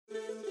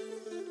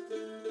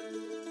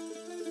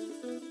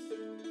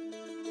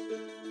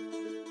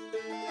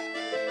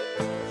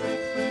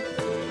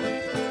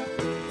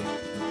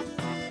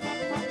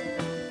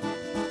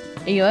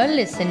You're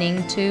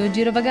listening to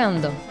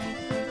Girovagando,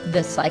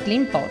 the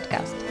cycling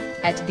podcast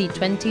at the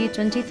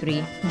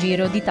 2023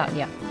 Giro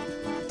d'Italia.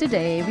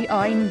 Today we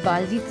are in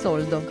Val di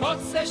Zoldo.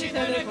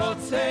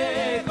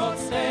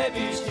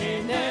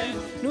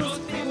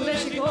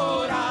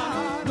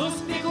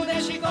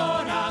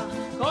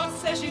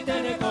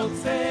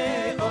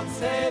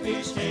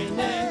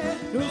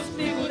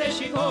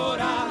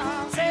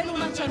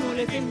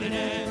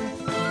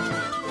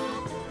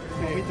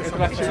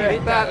 La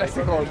civetta è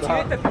seconda.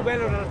 La civetta è più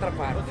bella dall'altra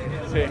parte,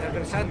 Sì. nel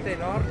versante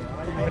nord,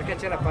 perché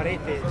c'è la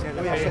parete,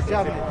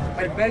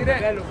 ma il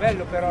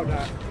bello però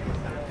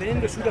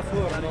venendo su da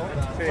Forno,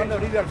 quando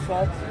arrivi al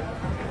FOP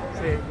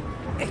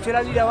e ce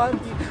l'hai lì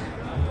davanti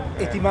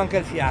e ti manca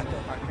il fiato.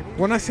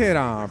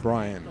 Buonasera,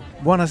 Brian.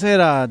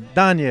 Buonasera,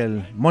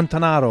 Daniel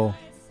Montanaro.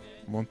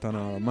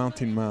 Montanaro,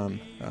 mountain man.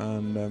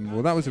 And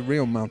well, that was a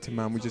real mountain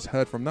man we just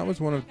heard from. That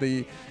was one of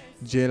the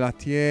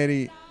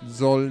gelatieri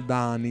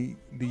Zoldani,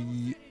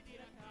 the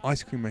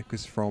ice cream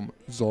makers from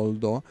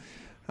Zoldo.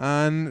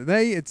 And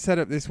they had set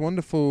up this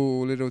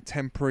wonderful little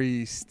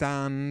temporary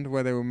stand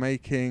where they were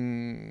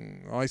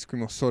making ice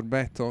cream or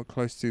sorbetto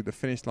close to the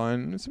finish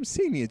line. Some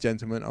senior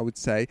gentlemen, I would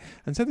say.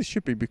 And so they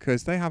should be,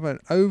 because they have an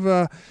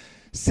over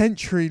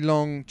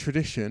century-long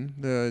tradition,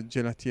 the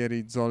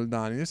Gelatieri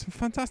Zoldani. There's some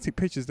fantastic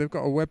pictures. They've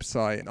got a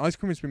website. Ice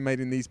cream has been made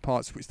in these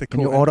parts, which they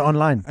call Can you order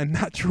online? a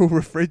natural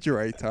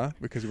refrigerator,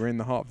 because we're in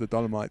the heart of the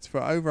Dolomites, for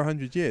over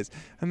 100 years.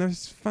 And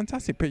there's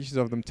fantastic pictures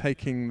of them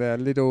taking their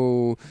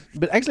little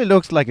But actually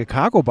looks like a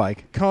cargo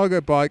bike.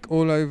 cargo bike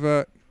all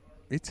over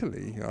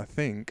Italy, I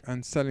think,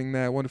 and selling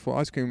their wonderful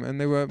ice cream.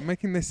 And they were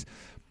making this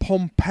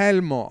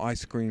pompelmo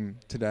ice cream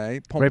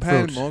today.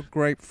 Pompelmo,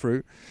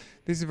 grapefruit.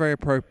 This is very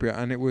appropriate,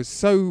 and it was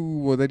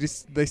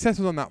they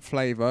settled on that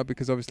flavour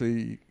because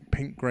obviously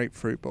pink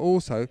grapefruit, but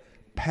also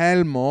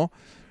Pelmo.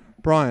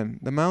 Brian,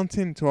 the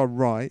mountain to our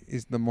right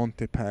is the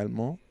Monte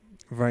Pelmo,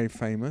 very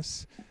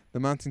famous. The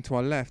mountain to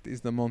our left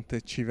is the Monte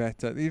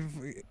Civetta.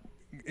 They've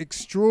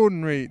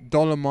extraordinary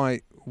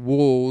Dolomite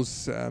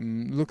walls,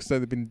 look as though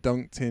they've been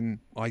dunked in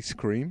ice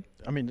cream.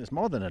 I mean, it's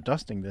more than a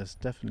dusting. There's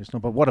definitely snow,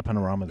 but what a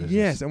panorama this is.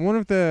 Yes, and one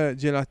of the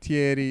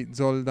gelatieri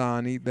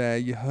Zoldani there,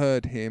 you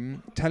heard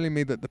him telling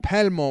me that the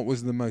Pelmo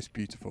was the most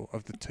beautiful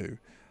of the two.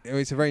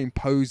 It's a very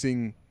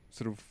imposing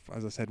sort of,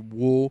 as I said,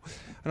 wall.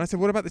 And I said,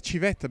 what about the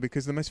Civetta?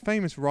 Because the most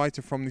famous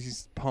writer from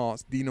these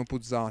parts, Dino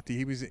Buzzati,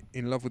 he was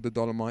in love with the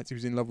Dolomites, he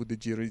was in love with the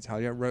Giro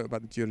d'Italia, wrote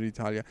about the Giro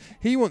d'Italia.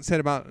 He once said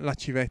about La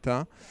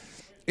Civetta,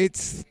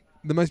 it's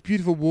the most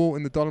beautiful wall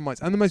in the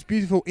Dolomites and the most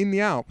beautiful in the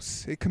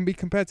Alps. It can be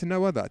compared to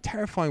no other. A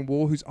terrifying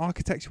wall whose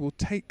architecture will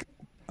take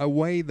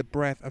away the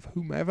breath of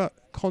whomever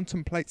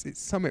contemplates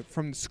its summit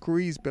from the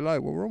screes below.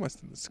 Well, we're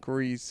almost at the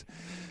screes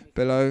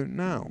below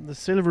now. The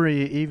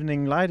silvery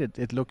evening light,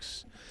 it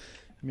looks...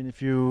 I mean,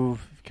 if you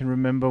can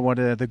remember what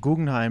the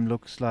Guggenheim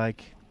looks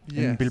like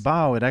in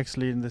Bilbao, it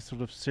actually in this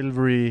sort of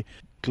silvery,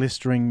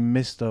 glistering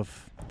mist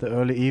of the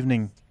early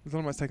evening. The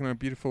Dolomites taking on a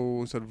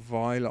beautiful sort of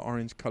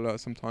violet-orange colour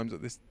sometimes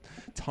at this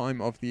time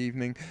of the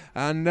evening.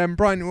 And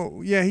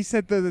Brian, he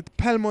said that the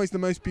Pelmo is the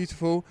most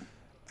beautiful.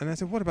 And I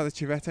said, what about the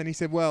Civetta? And he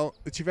said, well,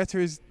 the Civetta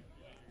is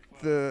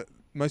the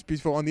most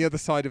beautiful on the other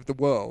side of the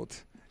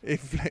world.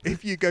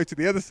 If you go to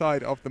the other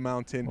side of the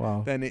mountain,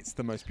 then it's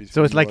the most beautiful.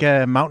 So it's like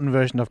a mountain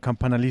version of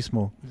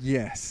Campanalismo.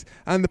 Yes.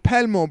 And the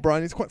Pelmo,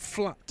 Brian, is quite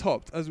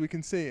flat-topped, as we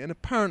can see. And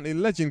apparently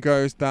legend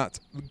goes that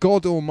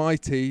God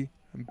Almighty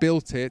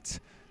built it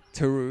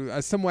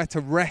as somewhere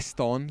to rest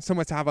on,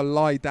 somewhere to have a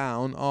lie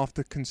down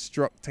after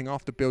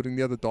building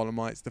the other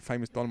Dolomites, the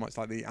famous Dolomites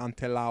like the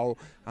Antelao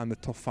and the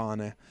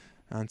Tofane,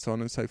 and so on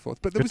and so forth.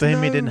 But there was he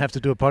didn't have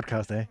to do a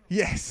podcast, eh?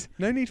 Yes.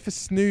 No need for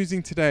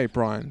snoozing today,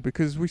 Brian,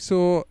 because we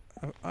saw,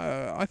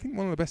 I think,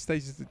 one of the best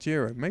stages of the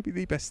Giro, maybe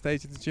the best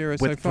stage of the Giro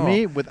so far. For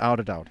me, without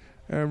a doubt.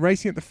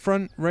 Racing at the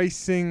front,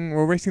 racing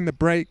the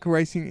break,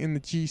 racing in the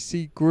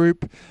GC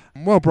group.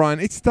 Well, Brian,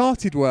 it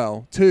started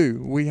well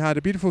too. We had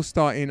a beautiful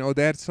start in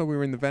Oderzo. We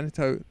were in the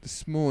Veneto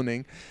this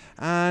morning.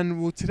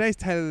 And today's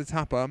Tale of the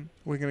Tapper,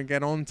 we're going to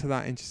get on to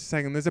that in just a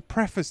second. There's a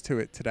preface to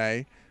it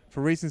today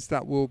for reasons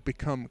that will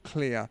become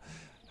clear.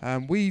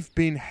 We've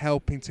been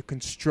helping to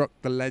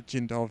construct the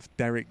legend of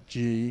Derek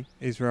G,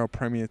 Israel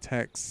Premier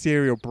Tech,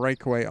 serial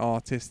breakaway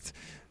artist,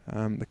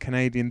 the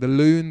Canadian, the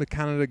Loon, the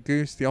Canada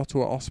Goose, the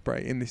Ottawa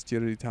Osprey in this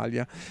Giro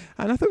d'Italia.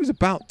 And I thought it was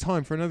about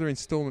time for another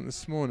instalment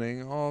this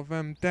morning of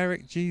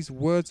Derek G's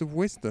words of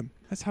wisdom.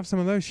 Let's have some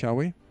of those, shall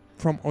we?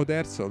 From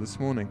Oderzo this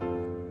morning.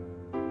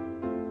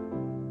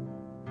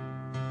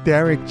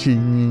 Derek G,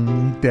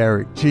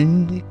 Derek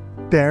G,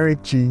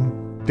 Derek G,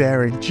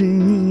 Derek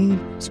G,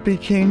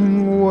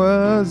 speaking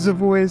words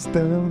of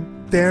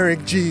wisdom.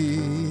 Derek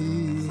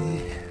G.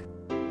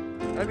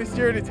 At this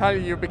Giro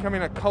d'Italia, you're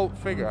becoming a cult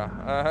figure.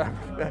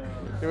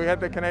 We had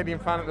the Canadian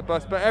fan at the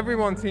bus, but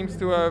everyone seems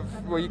to have,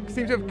 you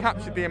seem to have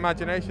captured the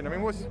imagination. I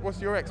mean,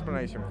 what's your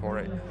explanation for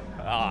it?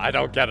 I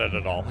don't get it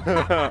at all.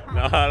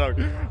 No, I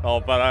don't. Oh,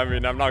 but I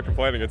mean, I'm not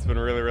complaining. It's been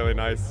really, really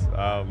nice.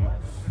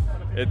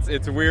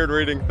 It's weird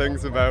reading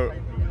things about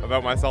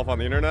myself on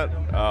the internet.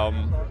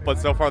 but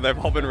so far they've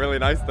all been really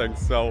nice things.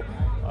 So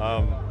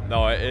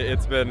no,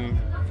 it's been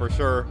for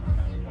sure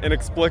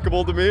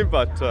inexplicable to me,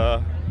 but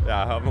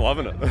yeah, I'm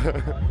loving it.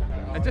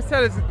 And just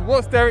tell us,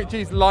 what's Derek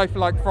G's life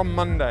like from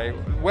Monday?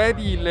 Where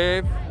do you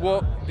live?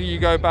 What do you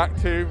go back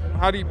to?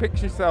 How do you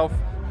picture yourself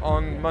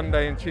on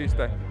Monday and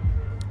Tuesday?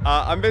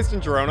 I'm based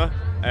in Girona,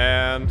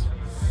 and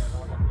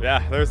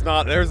yeah, there's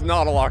not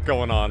a lot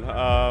going on.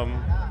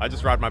 I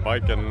just ride my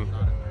bike, and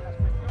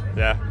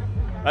yeah,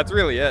 that's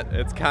really it.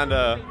 It's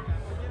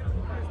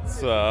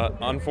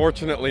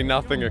unfortunately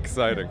nothing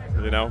exciting,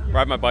 you know.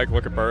 Ride my bike,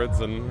 look at birds,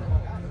 and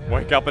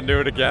wake up and do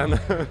it again.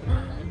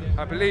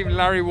 I believe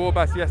Larry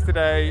Warbass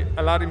yesterday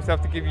allowed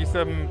himself to give you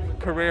some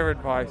career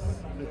advice,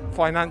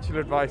 financial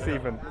advice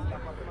even.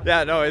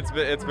 Yeah, no, it's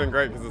been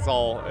great because it's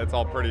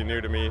all pretty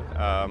new to me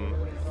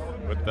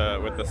with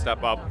the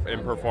step up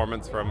in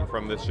performance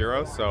from this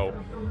Giro. So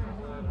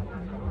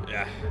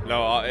yeah,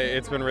 no,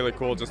 it's been really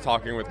cool just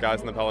talking with guys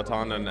in the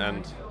peloton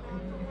and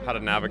how to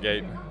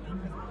navigate,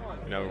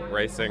 you know,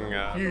 racing.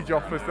 Huge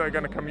offers that are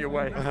going to come your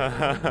way.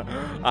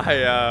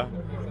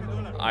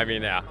 I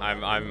mean, yeah,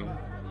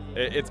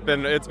 It's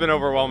been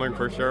overwhelming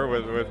for sure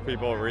with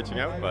people reaching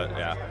out, but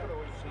yeah,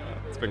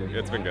 it's been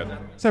good.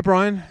 So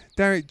Brian,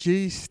 Derek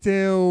G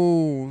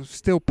still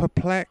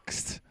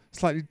perplexed,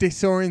 slightly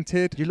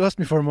disoriented. You lost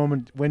me for a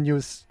moment when you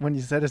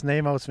said his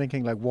name. I was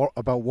thinking like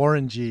about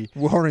Warren G.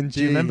 Warren G.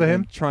 Do you remember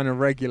him? Trying to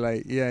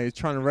regulate. Yeah, he's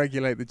trying to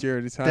regulate the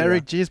Giro d'Italia.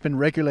 Derek G has been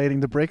regulating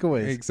the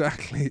breakaways.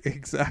 Exactly.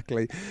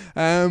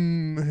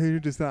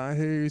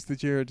 Who's the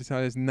Giro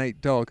d'Italia's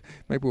Nate Dogg?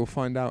 Maybe we'll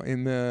find out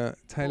in the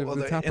Tale of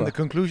the Tapper. In the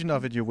conclusion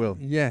of it, you will.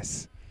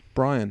 Yes.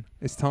 Brian,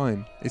 it's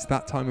time. It's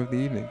that time of the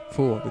evening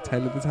for the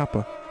Tale of the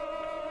Tapper.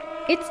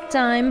 It's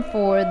time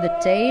for the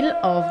Tale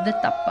of the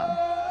Tapper.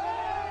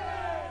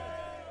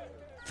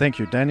 Thank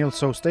you, Daniel.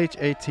 So stage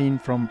 18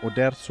 from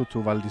Oderzo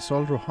to Val di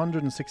Zoldo,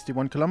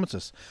 161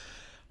 kilometers.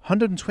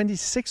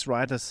 126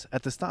 riders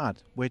at the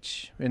start,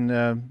 which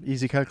in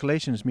easy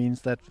calculations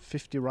means that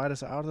 50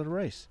 riders are out of the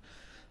race.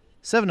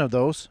 7 of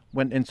those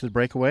went into the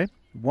breakaway.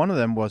 One of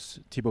them was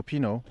Thibaut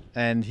Pinot,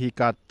 and he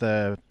got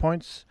the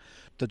points,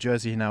 the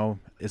jersey he now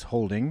is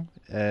holding.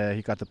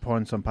 He got the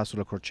points on Passo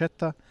della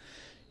Crocetta.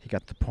 He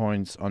got the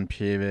points on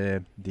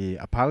Pieve di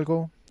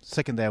Apalgo.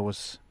 Second there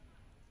was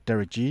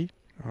Derek G.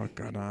 Oh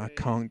God, I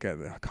can't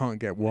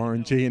get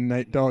Warren G and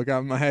Nate Dogg out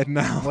of my head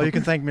now. Well, you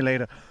can thank me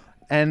later.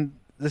 And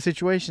the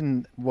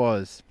situation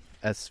was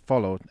as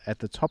followed. At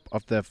the top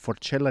of the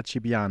Forcella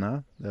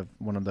Cibiana,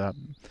 one of the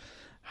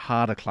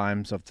harder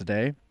climbs of the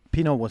day,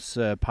 Pinot was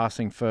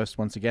passing first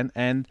once again.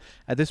 And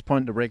at this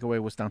point, the breakaway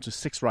was down to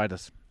 6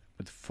 riders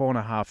with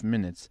 4.5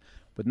 minutes.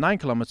 With 9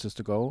 kilometers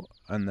to go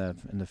in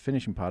the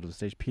finishing part of the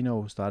stage,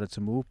 Pinot started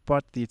to move,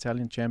 but the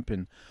Italian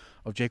champion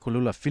of Jayco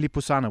Lula, Filippo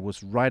Sana,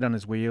 was right on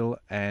his wheel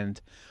and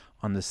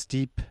on the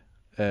steep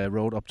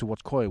road up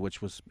towards Coy,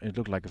 it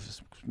looked like a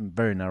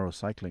very narrow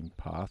cycling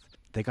path.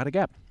 They got a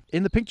gap.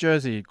 In the pink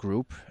jersey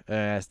group,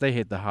 as they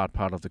hit the hard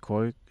part of the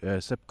Coy,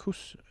 Sepp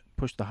Kuss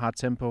pushed the hard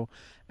tempo,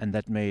 and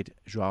that made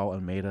Joao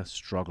Almeida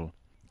struggle.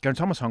 Geraint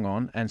Thomas hung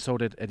on, and so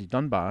did Eddie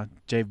Dunbar.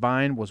 Jay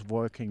Vine was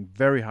working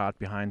very hard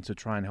behind to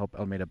try and help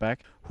Almeida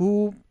back,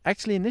 who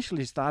actually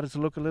initially started to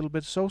look a little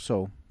bit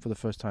so-so for the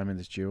first time in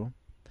this Giro.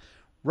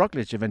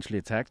 Roglic eventually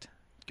attacked.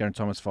 Geraint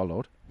Thomas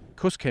followed.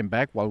 Kuss came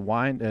back while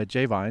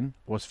Jay Vine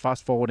was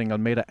fast-forwarding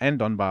Almeida and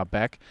Dunbar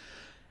back.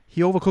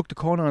 He overcooked the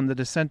corner on the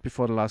descent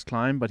before the last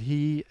climb, but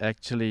he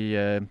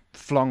actually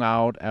flung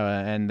out,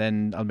 and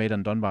then Almeida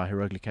and Dunbar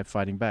heroically kept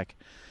fighting back.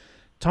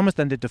 Thomas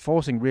then did the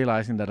forcing,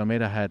 realizing that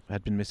Almeida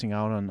had been missing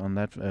out on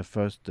that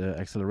first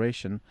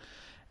acceleration,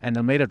 and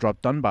Almeida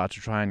dropped Dunbar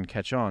to try and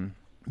catch on.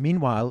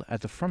 Meanwhile,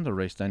 at the front of the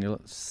race, Daniel,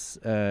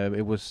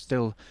 it was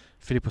still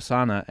Filippo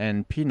Sana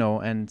and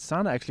Pinot, and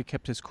Sana actually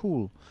kept his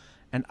cool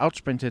and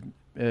outsprinted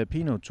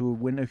Pinot to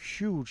win a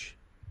huge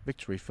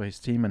victory for his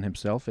team and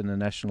himself in the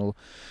national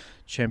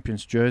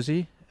champions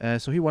jersey.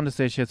 So he won the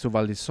stage here to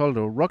Val di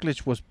Zoldo.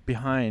 Roglic was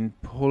behind,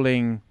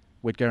 pulling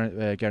with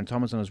Geraint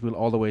Thomas on his wheel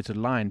all the way to the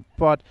line,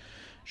 but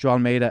Joao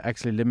Almeida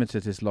actually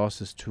limited his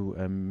losses to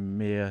a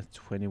mere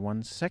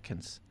 21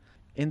 seconds.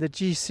 In the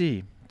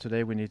GC,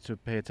 today we need to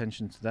pay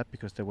attention to that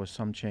because there were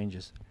some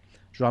changes.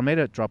 Joao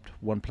Almeida dropped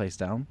 1 place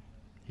down.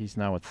 He's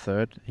now at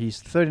 3rd.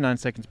 He's 39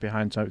 seconds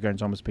behind Geraint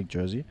Thomas' pink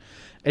jersey.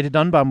 Eddie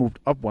Dunbar moved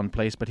up 1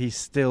 place, but he's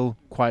still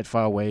quite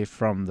far away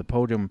from the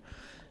podium.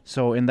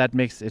 So in that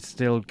mix, it's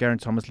still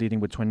Geraint Thomas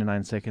leading with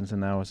 29 seconds, and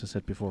now, as I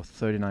said before,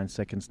 39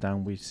 seconds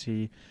down, we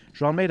see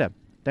Joao Almeida.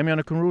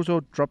 Damiano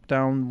Caruso dropped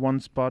down 1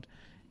 spot.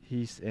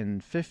 He's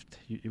in 5th.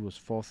 He was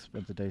 4th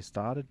when the day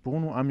started.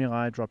 Bruno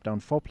Amirai dropped down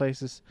 4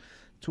 places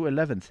to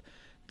 11th.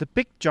 The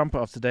big jumper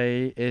of the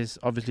day is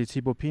obviously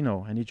Thibaut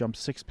Pinot, and he jumped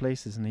 6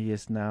 places, and he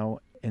is now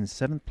in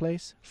 7th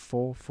place,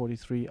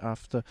 4:43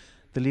 after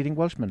the leading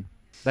Welshman.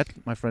 That,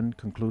 my friend,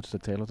 concludes the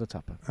Tale of the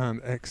Tapper.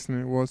 And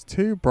excellent it was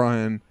too,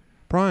 Brian.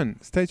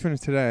 Brian, stage winner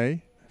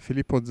today,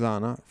 Filippo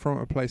Zana, from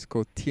a place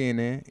called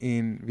Tiene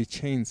in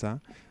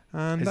Vicenza.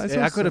 And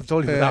I could have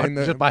told you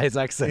without by his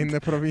accent. In the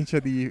provincia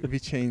di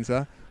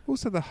Vicenza.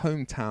 also the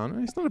hometown,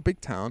 and it's not a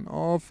big town,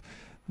 of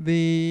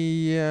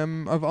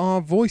of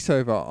our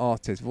voiceover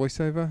artist.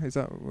 Voiceover, is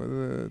that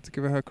to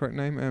give her correct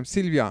name?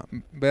 Silvia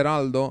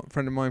Beraldo,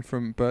 friend of mine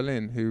from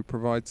Berlin, who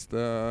provides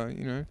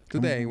the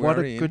today. What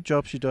a good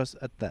job she does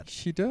at that.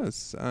 She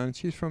does, and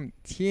she's from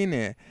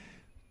Tiene.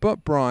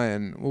 But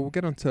Brian, we'll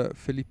get on to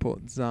Filippo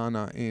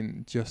Zana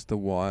in just a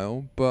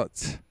while.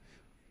 But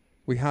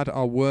we had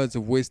our words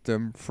of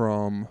wisdom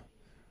from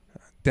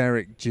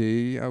Derek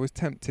G. I was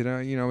tempted,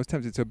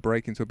 to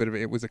break into a bit of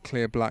it. It was a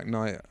clear black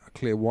night, a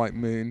clear white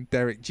moon.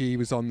 Derek G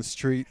was on the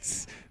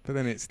streets, but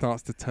then it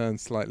starts to turn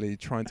slightly,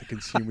 trying to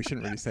consume. We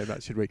shouldn't really say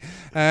that, should we?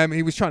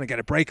 He was trying to get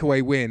a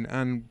breakaway win,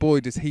 and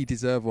boy, does he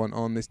deserve one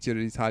on this Giro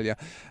d'Italia.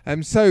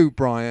 So,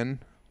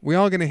 Brian, we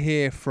are going to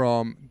hear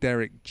from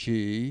Derek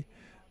G.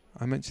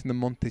 I mentioned the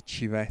Monte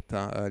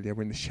Civetta earlier.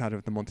 We're in the shadow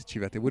of the Monte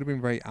Civetta. It would have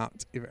been very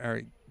apt if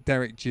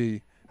Derek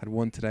G had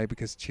won today,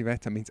 because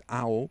Civetta means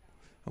owl,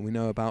 and we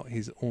know about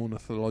his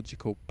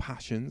ornithological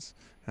passions.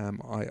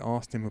 I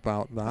asked him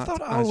about that. I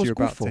thought as you're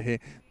about Gufo. to hear.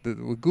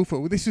 Gufo.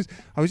 Well,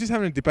 I was just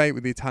having a debate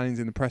with the Italians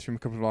in the press room, a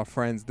couple of our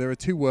friends. There are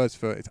two words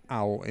for it,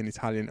 owl in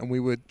Italian, and we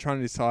were trying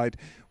to decide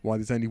why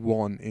there's only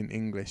one in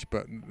English.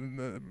 But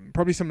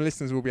probably some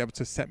listeners will be able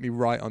to set me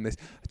right on this.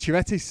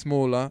 Civetta is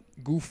smaller.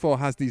 Gufo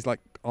has these like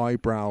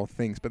eyebrow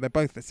things, but they're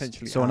both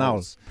essentially So an owl.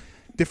 owls.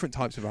 Different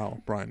types of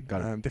owl, Brian.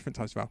 Got it. Different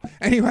types of owl.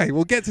 Anyway,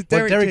 we'll get to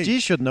Well, Derek Derek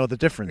G should know the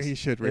difference. He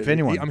should, really. If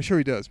anyone. I'm sure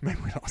he does. Maybe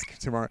we'll ask him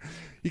tomorrow.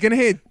 You're going to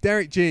hear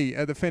Derek G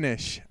at the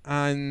finish,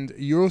 and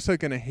you're also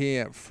going to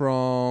hear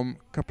from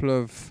a couple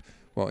of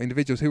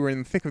individuals who were in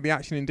the thick of the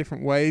action in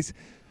different ways.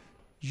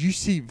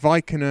 Jussi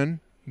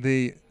Vaikkonen,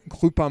 the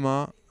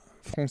Groupama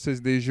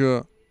Française des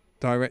Jeux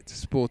director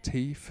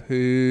sportif,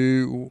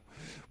 who,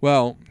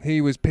 he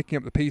was picking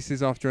up the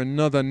pieces after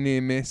another near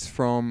miss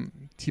from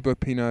Thibaut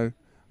Pinot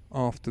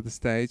after the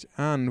stage.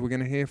 And we're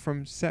going to hear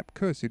from Sepp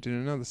Kuss, who did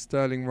another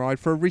sterling ride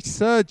for a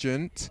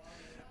resurgent,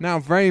 now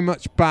very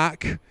much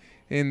back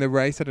in the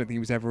race. I don't think he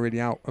was ever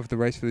really out of the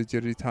race for the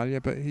Giro d'Italia,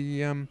 but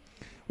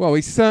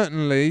he's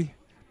certainly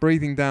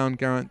breathing down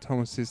Geraint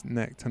Thomas's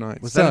neck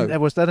tonight. Was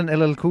that an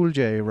LL Cool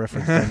J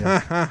reference,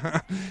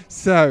 Daniel?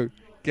 So,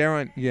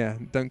 Geraint,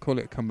 don't call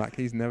it a comeback.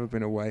 He's never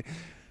been away.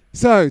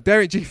 So,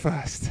 Derek G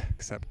first,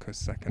 Sepp Kuss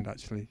second,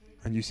 actually,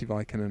 and Jussi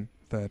Vaikkonen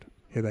third.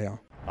 Here they are.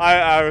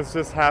 I was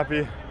just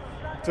happy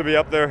to be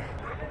up there.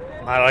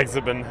 My legs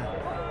have been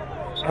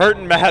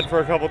hurting bad for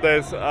a couple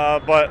days,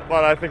 but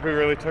I think we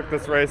really took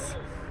this race.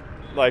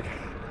 We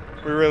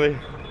really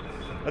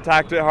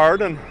attacked it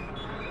hard, and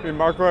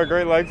Marco had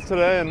great legs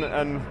today,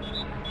 and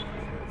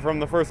from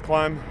the first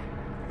climb,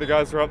 the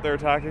guys were up there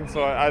attacking,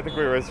 so I think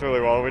we raced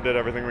really well. We did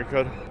everything we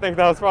could. I think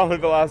that was probably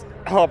the last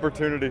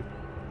opportunity,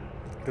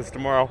 because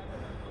tomorrow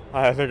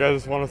I think I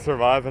just want to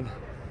survive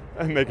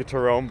and make it to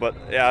Rome, but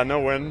no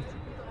win,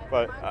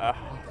 but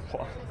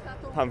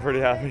I'm pretty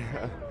happy.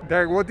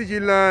 Derek, what did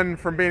you learn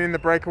from being in the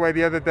breakaway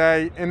the other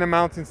day, in the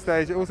mountain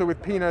stage, also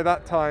with Pinot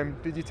that time?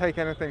 Did you take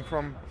anything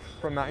from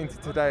that into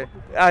today?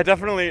 I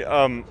definitely,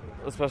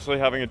 especially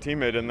having a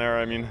teammate in there.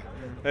 I mean,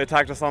 they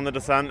attacked us on the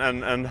descent,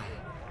 and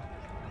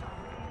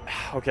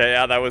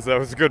that was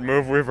a good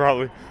move. We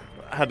probably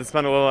had to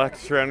spend a little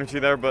extra energy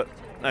there, but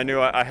I knew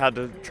I had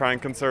to try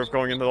and conserve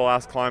going into the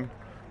last climb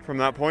from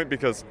that point,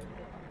 because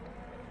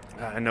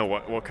I know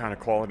what kind of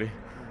quality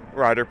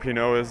rider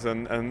Pinot is,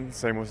 and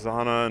same with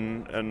Zana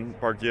and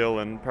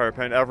Barguil and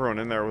Parapente. Everyone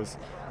in there was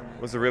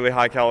a really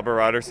high caliber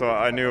rider, so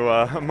I knew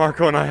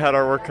Marco and I had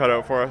our work cut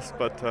out for us,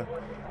 but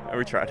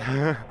we tried.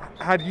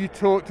 Had you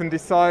talked and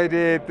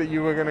decided that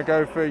you were going to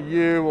go for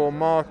you or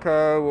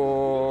Marco,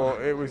 or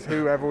it was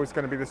whoever was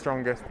going to be the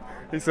strongest?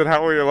 He said,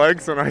 "How are your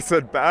legs?" And I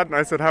said, "Bad." And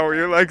I said, "How are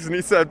your legs?" And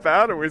he said,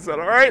 "Bad." And we said,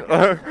 "All right,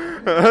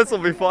 this will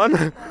be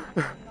fun."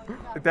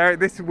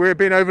 Derek, we're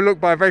being overlooked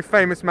by a very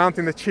famous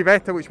mountain, the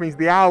Civetta, which means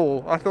the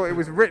owl. I thought it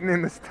was written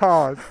in the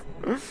stars.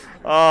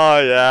 Oh,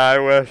 yeah, I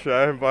wish,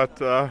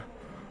 but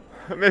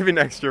maybe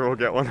next year we'll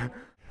get one.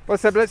 Well,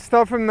 Seb, let's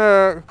start from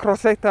the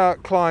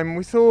Crosetta climb.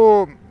 We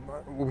thought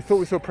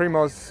we saw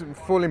Primoz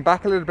falling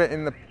back a little bit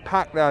in the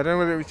pack there. I don't know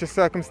whether it was just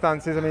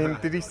circumstances. I mean,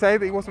 did he say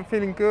that he wasn't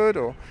feeling good,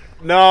 or?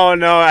 No,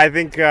 I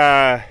think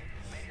I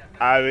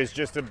was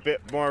just a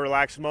bit more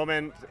relaxed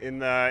moment in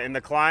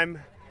the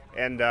climb.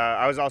 And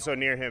I was also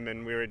near him,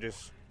 and we were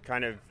just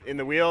kind of in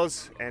the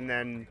wheels, and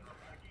then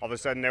all of a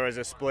sudden there was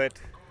a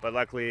split, but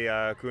luckily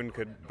Kuhn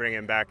could bring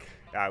him back.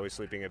 I was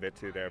sleeping a bit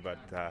too there, but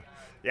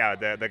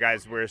the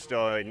guys were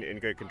still in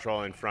good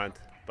control in front.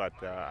 But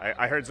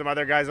I heard some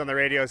other guys on the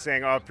radio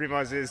saying, "Oh,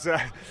 Primoz is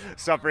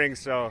suffering,"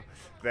 so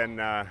then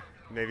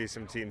maybe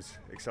some teams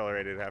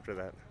accelerated after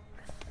that.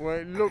 Well,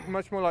 it looked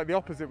much more like the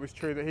opposite was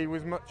true, that he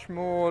was much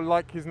more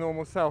like his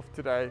normal self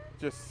today.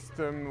 Just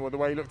the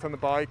way he looked on the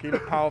bike, he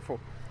looked powerful.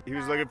 He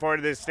was looking forward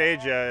to this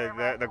stage.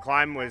 The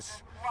climb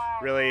was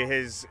really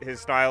his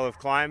style of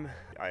climb.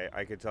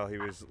 I could tell he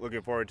was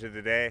looking forward to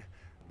the day.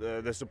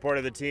 The support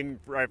of the team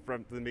right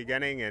from the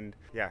beginning, and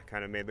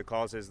kind of made the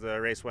calls as the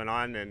race went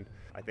on. And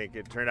I think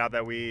it turned out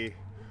that we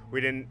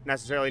didn't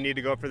necessarily need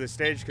to go for the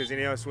stage, because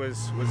Ineos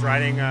was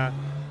riding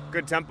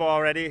good tempo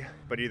already.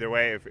 But either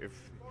way,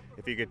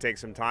 if he could take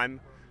some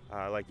time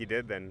like he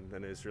did, then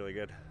it's really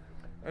good.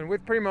 And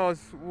with Primoz,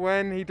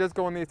 when he does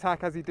go on the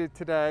attack as he did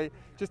today,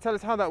 just tell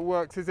us how that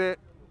works. Is it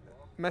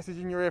message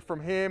in your ear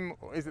from him?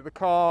 Is it the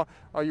car?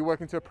 Are you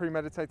working to a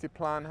premeditated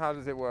plan? How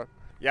does it work?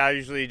 Yeah, I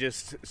usually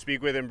just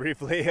speak with him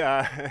briefly,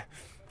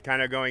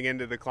 kind of going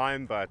into the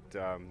climb. But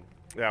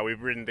yeah,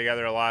 we've ridden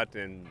together a lot,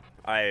 and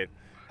I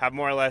have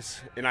more or less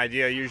an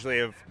idea usually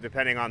of,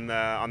 depending on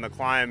the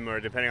climb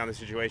or depending on the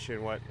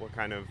situation, what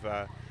kind of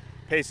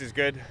pace is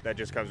good. That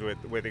just comes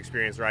with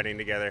experience riding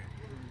together.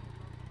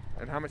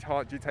 And how much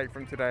heart do you take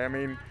from today? I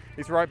mean,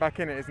 he's right back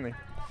in it, isn't he?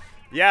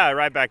 Yeah,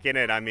 right back in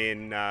it. I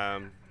mean,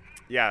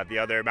 yeah, the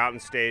other mountain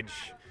stage,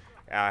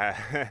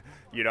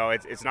 you know,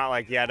 it's not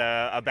like he had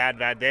a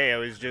bad day. It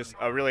was just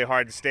a really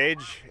hard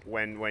stage.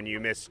 When you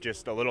miss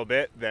just a little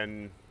bit,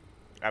 then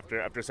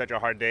after such a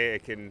hard day,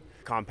 it can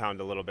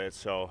compound a little bit.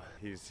 So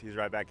he's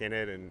right back in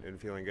it and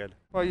feeling good.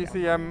 Well, you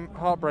see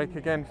heartbreak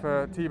again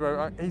for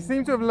Thibaut. He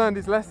seemed to have learned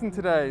his lesson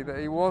today, that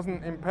he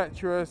wasn't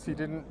impetuous, he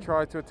didn't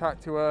try to attack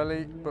too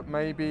early, but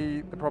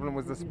maybe the problem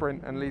was the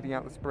sprint and leading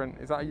out the sprint.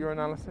 Is that your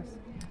analysis?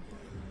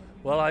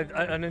 Well,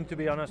 I mean, to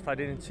be honest, I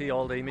didn't see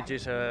all the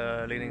images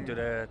leading to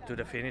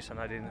the finish, and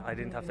I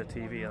didn't have the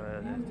TV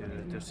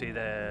to see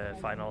the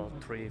final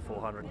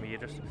 300-400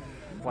 meters.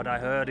 What I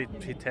heard,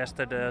 he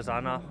tested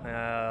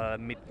Zana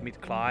mid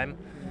climb.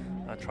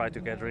 I tried to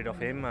get rid of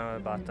him,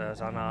 but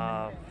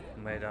Zana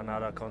made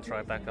another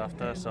counter-attack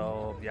after.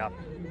 So yeah,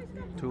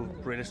 two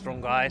really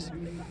strong guys.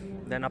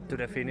 Then up to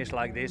the finish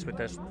like this with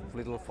this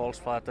little false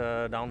flat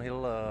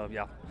downhill.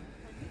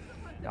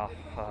 Yeah,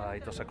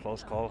 it was a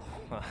close call.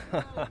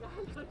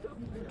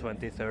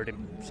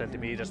 20-30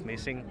 centimeters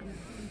missing.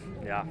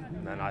 Yeah,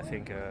 and I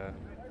think it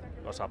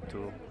was up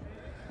to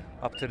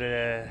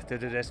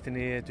the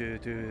destiny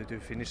to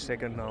finish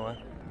second now.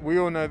 We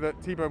all know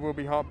that Thibaut will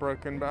be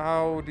heartbroken, but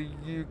how do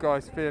you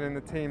guys feel in the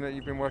team that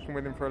you've been working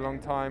with him for a long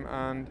time,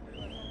 and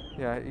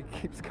yeah, he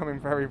keeps coming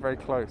very, very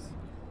close?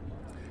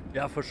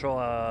 Yeah, for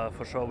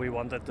sure. We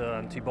wanted,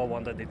 and Thibaut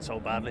wanted it so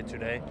badly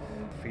today.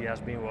 He has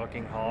been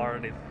working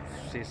hard.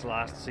 It's his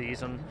last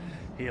season.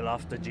 He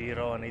loved the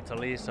Giro in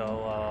Italy, so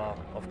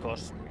of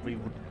course we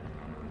would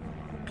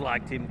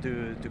like him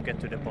to get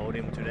to the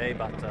podium today.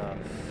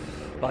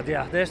 But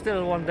yeah, there's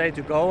still one day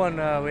to go, and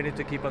we need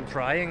to keep on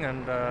trying.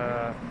 And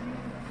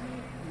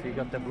he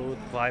got the blue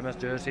climbers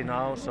jersey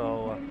now,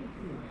 so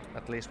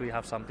at least we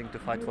have something to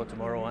fight for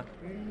tomorrow.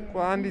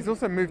 Well, and he's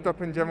also moved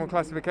up in general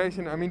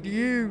classification. I mean,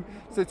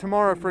 so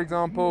tomorrow, for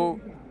example,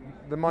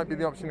 there might be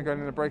the option of going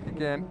in a break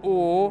again,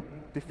 or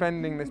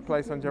defending this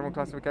place on general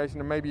classification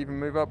and maybe even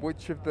move up.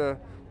 Which of the,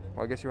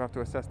 well, I guess you'll have to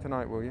assess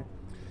tonight, will you?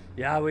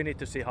 Yeah, we need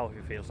to see how he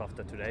feels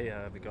after today,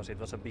 because it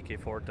was a big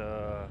effort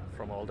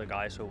from all the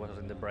guys who was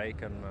in the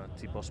break, and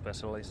Thibaut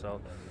especially. So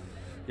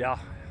yeah,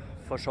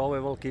 for sure we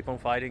will keep on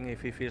fighting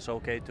if he feels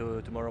okay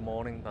tomorrow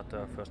morning, but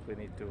first we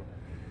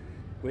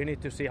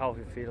need to see how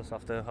he feels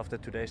after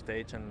today's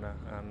stage, and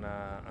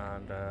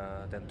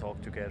then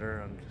talk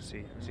together and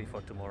see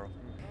for tomorrow.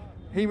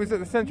 He was at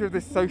the centre of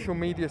this social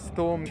media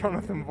storm.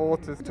 Jonathan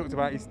Waters talked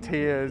about his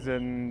tears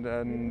and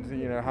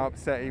you know how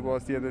upset he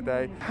was the other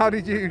day. How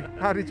did you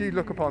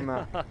look upon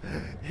that?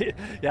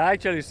 Yeah,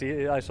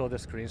 actually, I saw the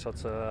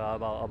screenshots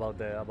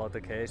about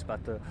the case,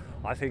 but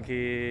I think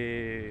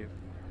we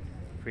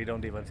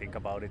don't even think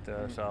about it.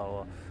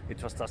 So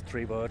it was just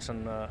 3 words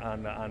and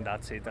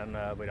that's it, and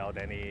without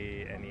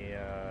anything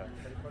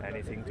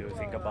to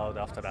think about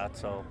after that.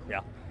 So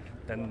yeah.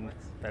 Then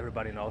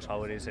everybody knows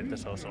how it is in the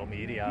social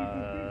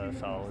media,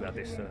 so that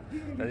is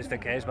the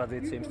case. But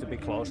it seems to be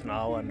closed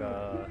now, and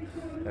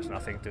there's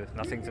nothing to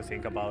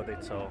think about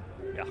it. So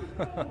yeah,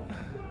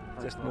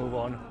 just move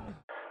on.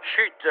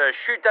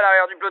 Chute à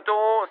l'arrière du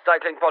peloton,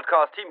 cycling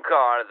podcast team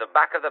car at the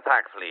back of the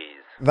pack,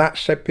 please.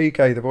 That's Seb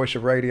Piquet, the voice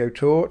of Radio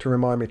Tour, to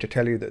remind me to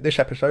tell you that this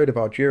episode of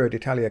our Giro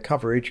d'Italia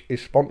coverage is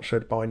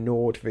sponsored by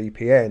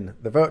NordVPN,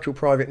 the virtual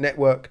private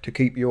network to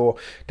keep your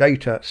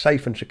data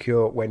safe and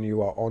secure when you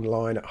are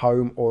online, at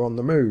home or on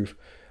the move.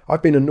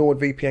 I've been a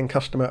NordVPN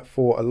customer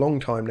for a long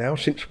time now,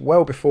 since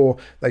well before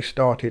they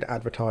started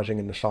advertising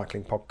in the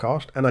cycling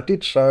podcast, and I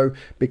did so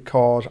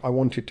because I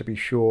wanted to be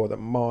sure that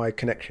my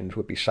connections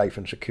would be safe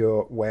and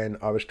secure when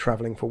I was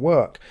travelling for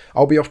work.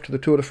 I'll be off to the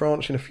Tour de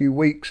France in a few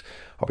weeks.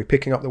 I'll be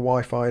picking up the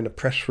Wi-Fi in the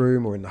press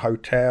room or in the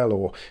hotel,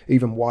 or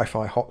even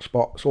Wi-Fi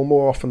hotspots, or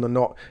more often than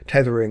not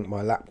tethering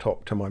my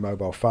laptop to my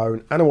mobile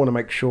phone, and I want to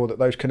make sure that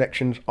those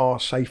connections are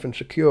safe and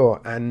secure,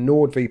 and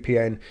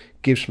NordVPN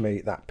gives me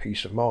that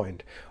peace of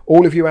mind.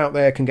 All of you out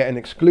there can get an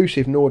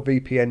exclusive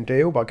NordVPN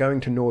deal by going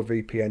to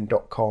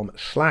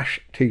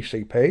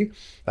nordvpn.com/TCP.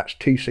 That's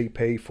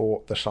TCP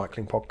for the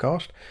cycling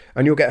podcast,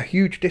 and you'll get a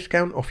huge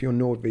discount off your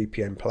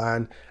NordVPN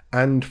plan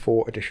and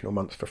 4 additional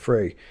months for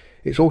free.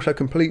 It's also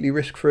completely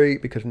risk-free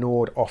because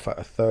Nord offer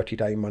a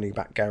 30-day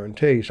money-back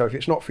guarantee. So if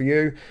it's not for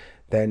you,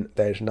 then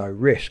there's no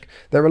risk.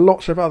 There are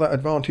lots of other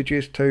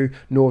advantages to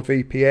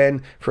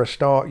NordVPN. For a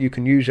start, you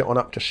can use it on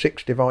up to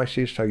 6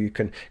 devices, so you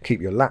can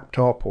keep your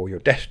laptop or your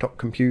desktop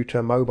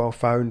computer, mobile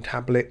phone,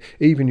 tablet,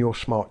 even your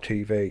smart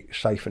TV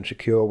safe and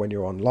secure when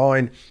you're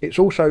online. It's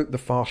also the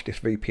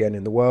fastest VPN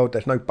in the world.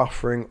 There's no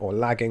buffering or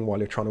lagging while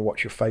you're trying to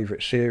watch your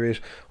favourite series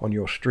on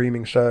your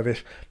streaming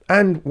service.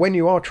 And when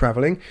you are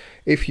travelling,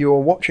 if you're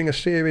watching a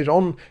series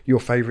on your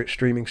favourite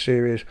streaming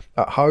series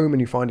at home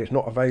and you find it's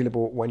not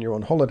available when you're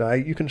on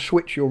holiday, you can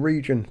switch your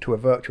region to a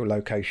virtual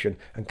location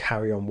and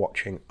carry on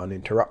watching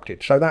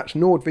uninterrupted. So that's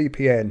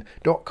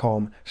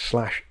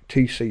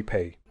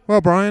nordvpn.com/TCP.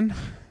 Well, Brian,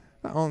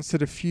 that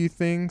answered a few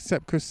things.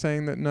 Sepkus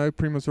saying that no,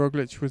 Primož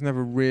Roglič was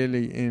never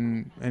really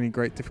in any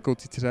great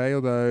difficulty today,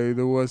 although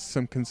there was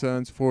some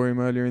concerns for him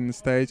earlier in the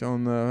stage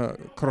on the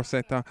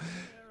Crosetta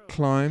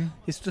climb.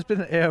 It's just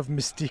been an air of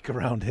mystique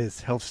around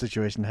his health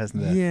situation,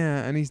 hasn't there?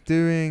 Yeah, and he's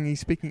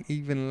speaking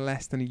even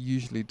less than he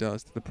usually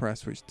does to the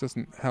press, which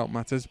doesn't help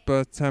matters.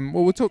 But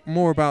we'll talk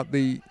more about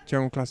the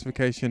general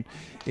classification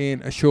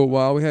in a short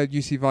while. We heard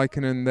Jussi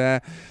Väikkönen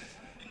there.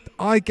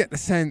 I get the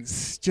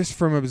sense, just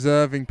from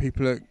observing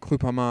people at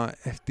Groupama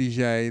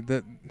FDJ,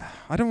 that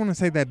I don't want to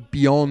say they're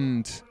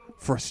beyond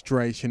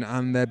frustration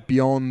and they're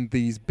beyond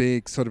these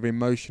big sort of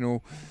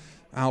emotional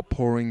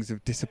outpourings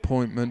of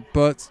disappointment,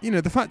 but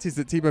the fact is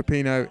that Thibaut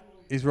Pinot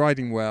is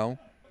riding well.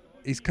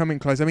 He's coming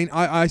close. I mean,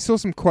 I saw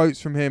some quotes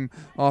from him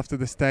after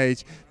the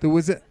stage. There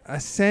was a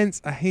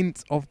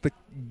hint of the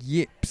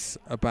yips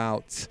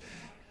about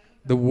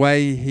the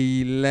way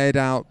he led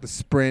out the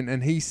sprint,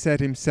 and he said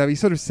himself, he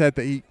sort of said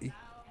that he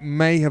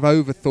may have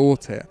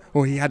overthought it,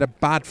 or he had a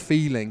bad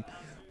feeling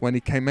when he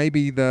came.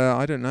 Maybe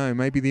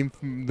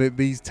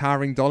these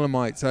towering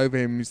Dolomites over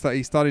him.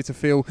 He started to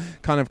feel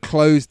kind of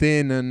closed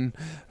in, and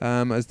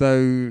as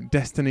though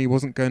destiny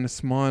wasn't going to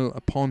smile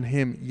upon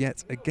him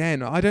yet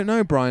again. I don't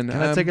know, Brian.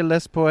 Can I take a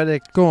less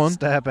poetic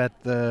stab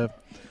at the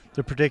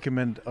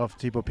predicament of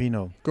Thibaut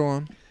Pinot? Go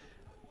on.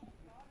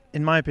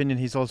 In my opinion,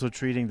 he's also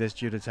treating this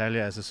Giro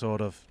d'Italia as a sort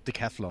of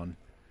decathlon.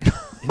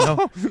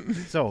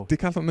 So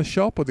decathlon the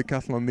shop or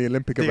decathlon the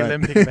Olympic event? The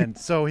Olympic event.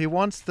 So he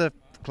wants the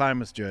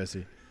climbers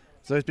jersey.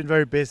 So he's been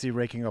very busy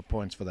raking up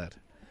points for that.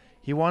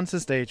 He wants a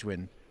stage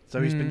win.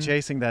 So he's been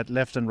chasing that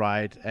left and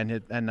right,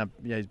 and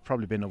he's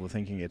probably been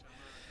overthinking it.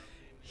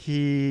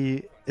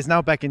 He is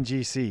now back in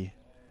GC.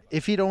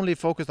 If he'd only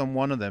focused on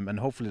one of them, and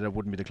hopefully that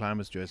wouldn't be the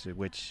climbers jersey,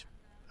 which,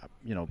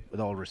 with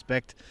all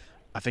respect,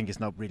 I think is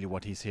not really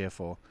what he's here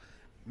for.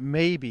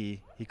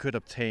 Maybe he could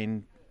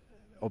obtain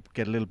or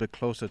get a little bit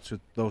closer to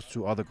those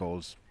two other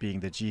goals, being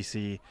the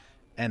GC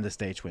and the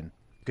stage win.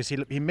 Because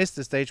he missed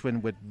the stage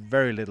win with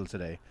very little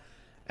today.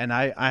 And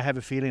I have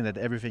a feeling that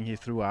everything he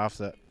threw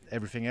after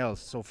everything else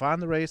so far in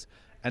the race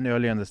and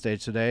early on the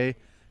stage today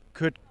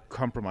could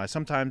compromise.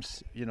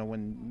 Sometimes,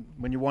 when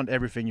you want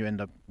everything, you end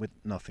up with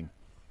nothing.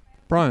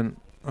 Brian,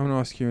 I want to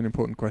ask you an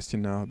important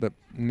question now that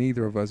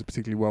neither of us are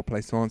particularly well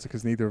placed to answer,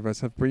 because neither of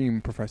us have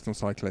been professional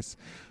cyclists.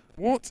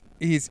 What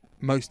is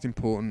most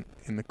important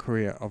in the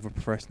career of a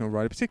professional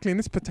rider, particularly, and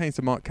this pertains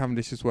to Mark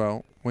Cavendish as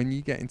well, when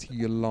you get into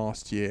your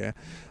last year?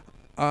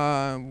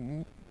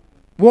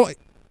 What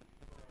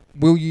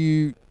will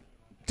you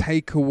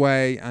take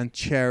away and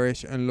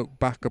cherish and look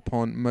back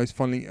upon most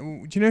fondly?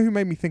 Do you know who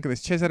made me think of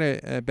this?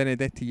 Cesare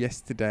Benedetti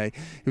yesterday.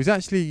 It was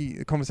actually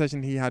a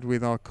conversation he had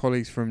with our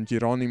colleagues from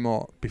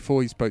Geronimo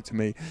before he spoke to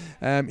me.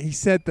 He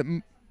said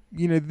that,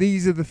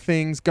 these are the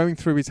things going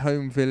through his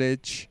home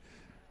village,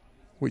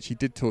 which he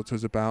did talk to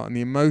us about, and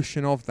the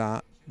emotion of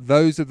that,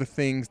 those are the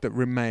things that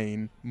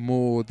remain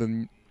more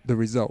than the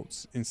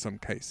results in some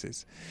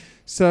cases.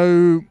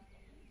 So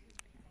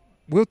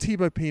will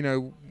Thibaut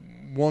Pinot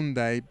one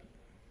day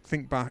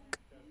think back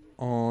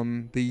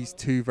on these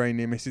two very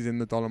near misses in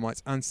the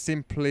Dolomites and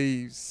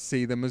simply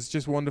see them as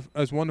just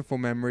wonderful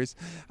memories,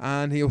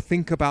 and he'll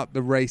think about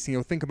the racing,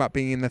 he'll think about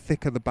being in the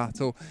thick of the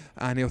battle,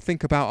 and he'll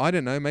think about, I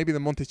don't know, maybe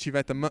the Monte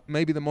Civetta,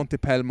 maybe the Monte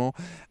Pelmo,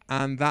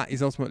 and that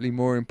is ultimately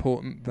more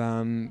important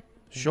than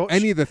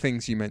any of the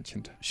things you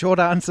mentioned? Short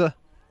answer,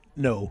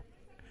 no.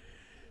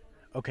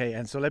 Okay,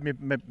 and so let me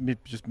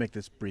just make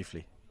this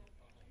briefly.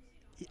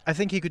 I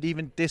think he could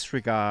even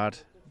disregard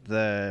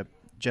the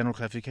general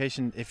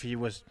classification if he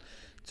was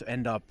to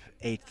end up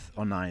 8th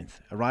or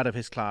 9th. A rider of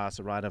his class,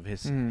 a rider of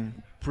his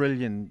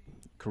brilliant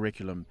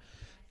curriculum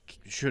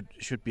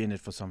should be in it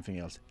for something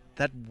else.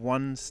 That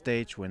one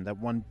stage win, that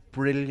one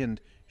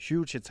brilliant,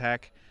 huge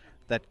attack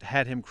that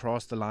had him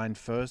cross the line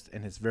first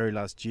in his very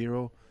last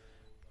Giro,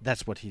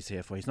 that's what he's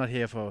here for. He's not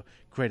here for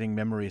creating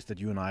memories that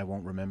you and I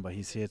won't remember.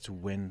 He's here to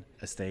win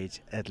a stage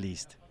at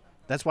least.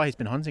 That's why he's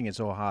been hunting it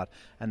so hard,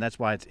 and that's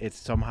why it's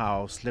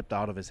somehow slipped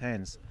out of his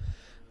hands.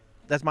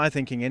 That's my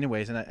thinking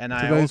anyways, and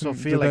I also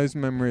feel like those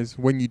memories,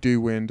 when you do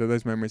win, do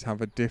those memories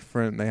have a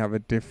different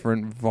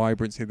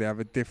vibrancy, they have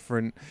a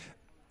different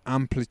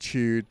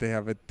amplitude, they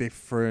have a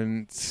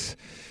different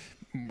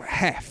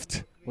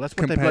heft. Well, that's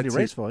what they bloody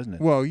race for, isn't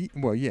it? Well,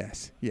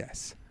 yes.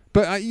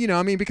 But, you know,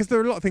 I mean, because there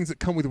are a lot of things that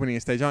come with winning a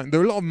stage, aren't there?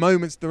 There are a lot of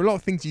moments, there are a lot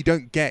of things you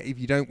don't get if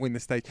you don't win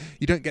the stage.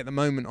 You don't get the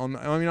moment on,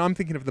 I mean, I'm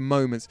thinking of the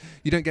moments.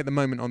 You don't get the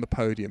moment on the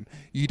podium.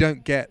 You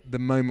don't get the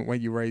moment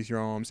when you raise your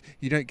arms.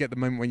 You don't get the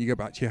moment when you go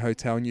back to your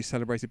hotel and you're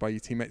celebrated by your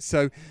teammates.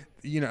 So,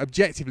 you know,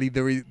 objectively,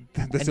 there's a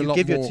lot more. And you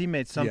give your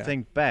teammates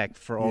something back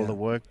for all the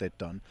work they've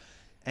done.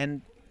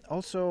 And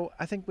also,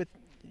 I think with,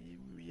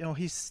 you know,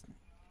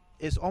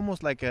 it's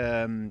almost like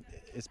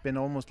it's been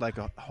almost like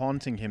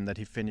haunting him that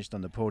he finished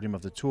on the podium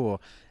of the Tour,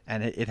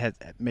 and it had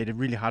made it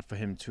really hard for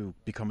him to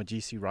become a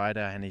GC rider,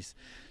 and he's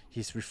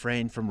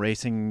refrained from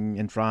racing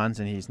in France,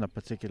 and he's not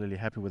particularly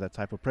happy with that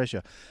type of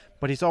pressure.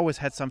 But he's always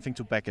had something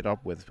to back it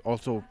up with.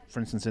 Also, for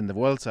instance, in the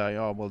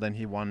Vuelta, then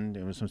he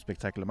won some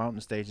spectacular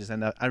mountain stages,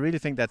 and I really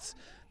think that's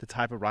the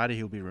type of rider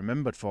he'll be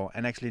remembered for,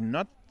 and actually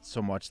not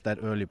so much that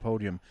early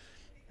podium,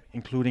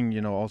 including, you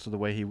know, also the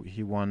way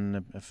he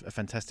won a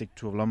fantastic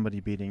Tour of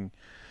Lombardy, beating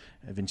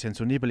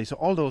Vincenzo Nibali. So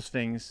all those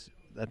things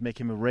that make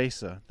him a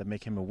racer, that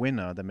make him a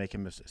winner, that make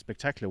him a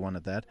spectacular one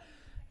at that,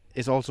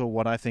 is also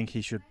what I think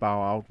he should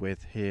bow out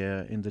with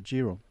here in the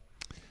Giro.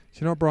 Do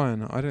you know what,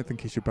 Brian? I don't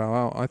think he should bow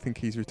out. I think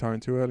he's retiring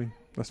too early.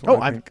 That's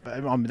what I think. I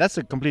mean, that's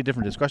a completely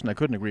different discussion. I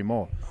couldn't agree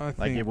more. I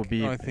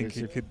think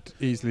he could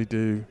easily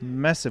do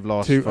massive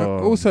loss.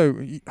 Also,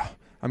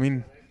 I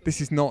mean, this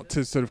is not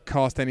to sort of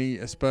cast any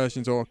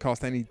aspersions or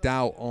cast any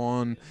doubt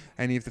on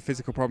any of the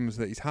physical problems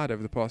that he's had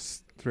over the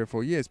past 3 or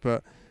 4 years,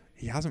 but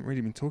he hasn't really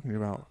been talking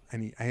about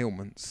any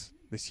ailments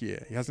this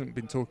year. He hasn't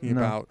been talking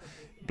about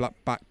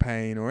back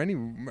pain or any.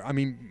 I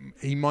mean,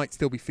 he might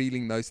still be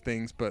feeling those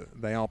things,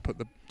 but they are put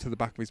to the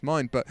back of his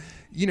mind. But,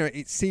 you know,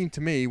 it seemed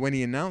to me when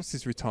he announced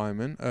his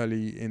retirement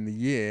early in the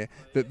year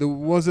that there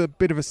was a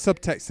bit of a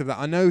subtext of that.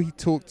 I know he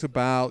talked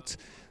about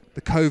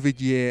the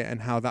COVID year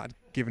and how that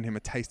given him a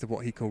taste of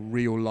what he called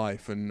real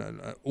life and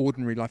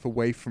ordinary life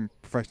away from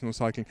professional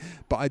cycling.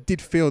 But I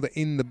did feel that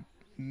in the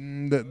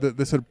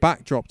sort of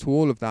backdrop to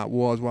all of that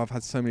was, well, I've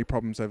had so many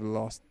problems over the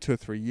last 2 or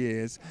 3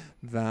 years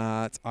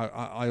that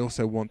I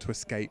also want to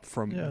escape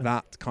from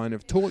that kind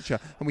of torture.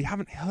 And we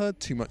haven't heard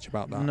too much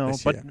about that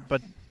this year.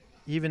 But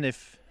even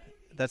if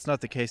that's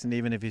not the case, and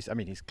even if he's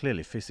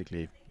clearly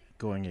physically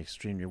going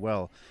extremely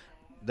well,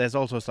 there's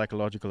also a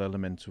psychological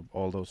element to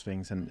all those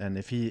things. And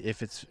if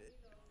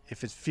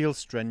it feels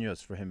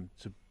strenuous for him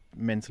to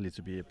mentally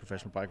to be a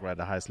professional bike rider at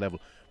the highest level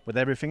with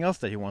everything else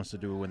that he wants to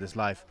do in his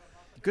life,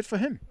 good for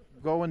him.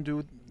 Go and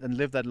do and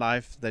live that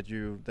life that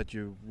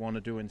you want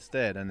to do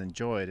instead, and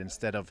enjoy it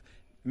instead of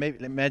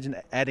maybe imagine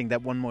adding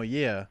that one more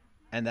year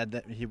and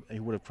that he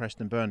would have crashed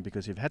and burned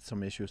because he'd had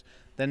some issues.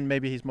 Then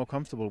maybe he's more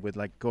comfortable with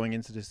like going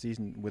into the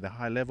season with a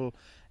high level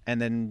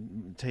and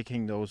then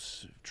taking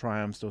those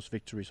triumphs, those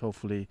victories,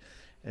 hopefully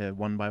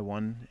one by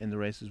one in the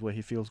races where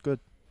he feels good.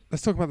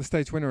 Let's talk about the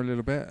stage winner a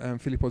little bit,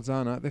 Filippo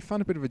Zana. They've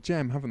found a bit of a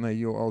gem, haven't they,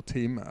 your old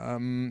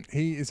team?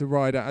 He is a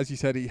rider, as you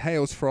said, he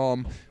hails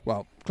from,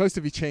 well, close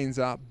to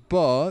Vicenza,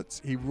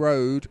 but he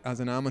rode as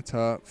an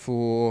amateur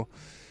for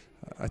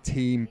a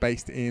team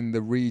based in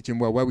the region,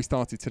 where we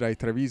started today,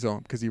 Treviso,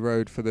 because he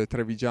rode for the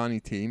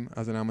Trevigiani team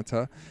as an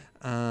amateur.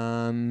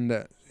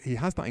 And he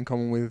has that in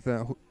common with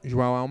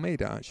Joao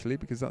Almeida, actually,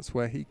 because that's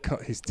where he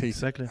cut his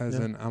teeth as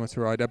an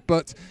amateur rider.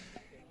 But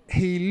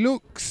he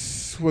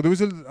looks, well, there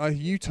was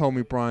you told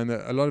me, Brian,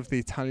 that a lot of the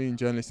Italian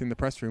journalists in the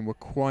press room were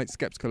quite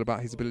sceptical about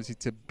his ability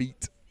to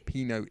beat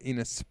Pino in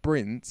a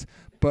sprint,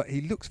 but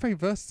he looks very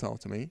versatile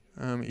to me.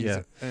 He's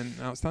an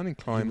outstanding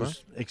climber. He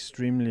was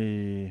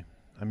extremely,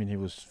 he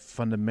was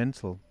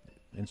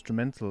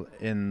instrumental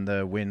in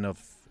the win of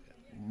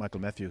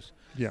Michael Matthews.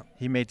 Yeah.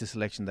 He made the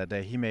selection that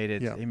day. He made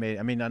it. Yeah.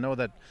 I know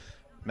that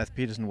Mads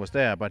Pedersen was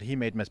there, but he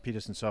made Mads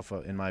Pedersen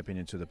suffer, in my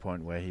opinion, to the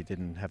point where he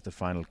didn't have the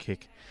final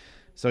kick.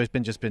 So it's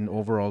just been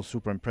overall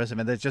super impressive.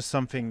 And there's just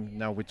something,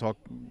 now we talk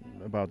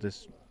about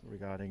this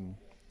regarding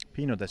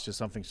Pino, that's just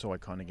something so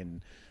iconic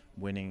in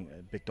winning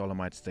a big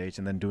Dolomite stage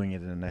and then doing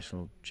it in a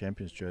national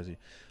champions jersey.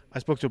 I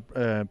spoke to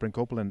Brent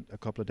Copeland a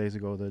couple of days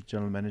ago, the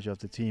general manager of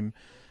the team,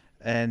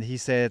 and he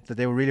said that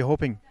they were really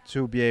hoping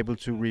to be able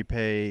to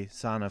repay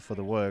Sana for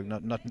the work,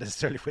 not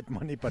necessarily with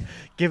money, but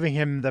giving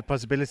him the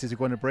possibility to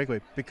go on a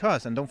breakaway.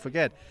 Because, and don't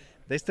forget,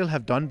 they still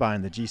have Dunbar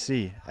in the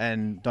GC,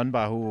 and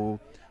Dunbar, who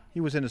he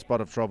was in a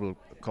spot of trouble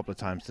a couple of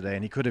times today,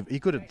 and he could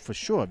have for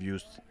sure have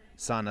used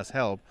Sana's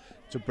help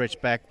to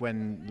bridge back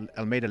when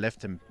Almeida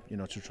left him,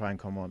 to try and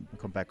come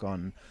back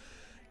on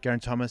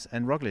Geraint Thomas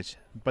and Roglic.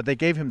 But they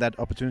gave him that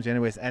opportunity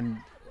anyways, and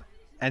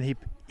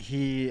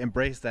he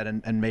embraced that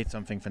and made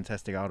something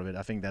fantastic out of it.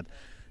 I think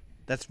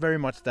that's very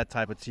much that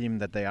type of team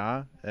that they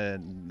are,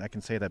 and I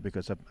can say that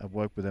because I've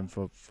worked with them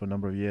for a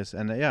number of years,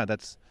 and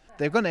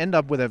they're going to end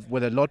up with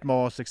a lot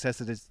more success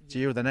at this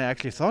Giro than I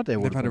actually thought they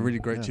would. They've had a really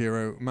great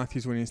Giro.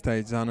 Matthews winning a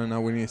stage, Zana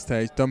now winning a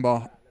stage,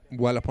 Dunbar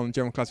well up on the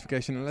general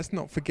classification, and let's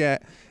not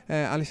forget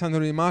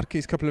Alessandro Di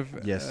Marchi's couple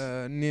of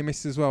near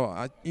misses as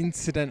well.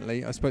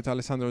 Incidentally, I spoke to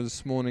Alessandro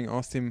this morning,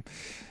 asked him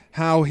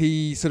how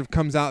he sort of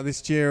comes out of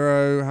this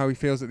Giro, how he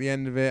feels at the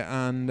end of it,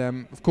 and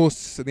of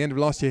course at the end of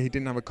last year he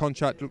didn't have a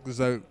contract. It looked as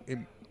though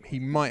he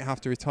might have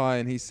to retire,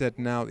 and he said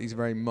now that he's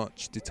very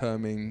much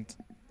determined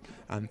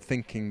and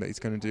thinking that he's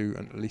going to do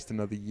at least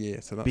another year.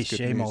 So that's be good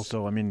shame news.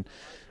 also. I mean,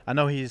 I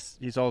know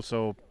he's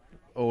also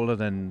older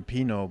than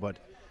Pino, but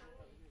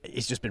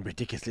he's just been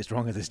ridiculously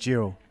strong at this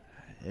Giro.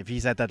 If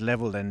he's at that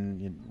level,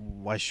 then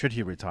why should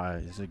he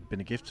retire? It's been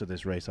a gift to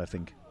this race, I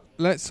think.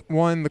 Let's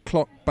wind the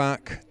clock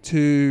back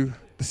to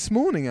this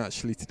morning,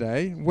 actually,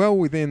 today, well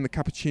within the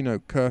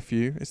cappuccino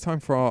curfew. It's time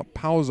for our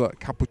pausa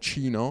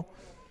cappuccino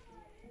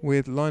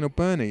with Lionel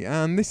Burney.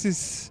 And this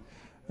is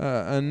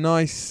a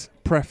nice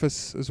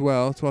preface as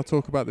well to our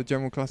talk about the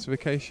general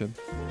classification.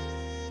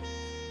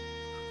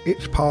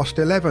 It's past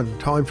 11,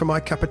 time for my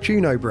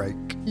cappuccino break.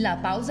 La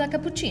pausa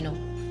cappuccino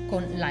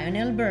con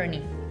Lionel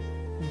Burney,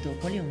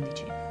 dopo le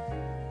 11.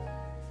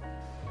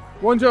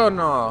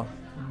 Buongiorno.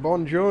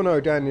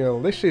 Buongiorno,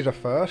 Daniel. This is a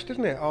first,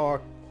 isn't it?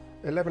 Our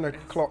 11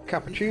 o'clock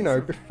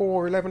cappuccino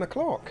before 11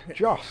 o'clock.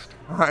 Just.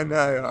 I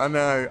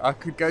know. I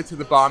could go to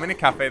the bar. I'm in a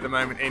cafe at the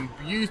moment in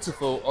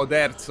beautiful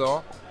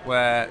Oderzo,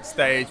 where what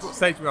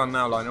stage are we on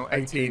now, Lionel?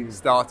 18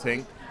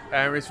 starting.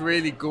 It's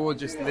really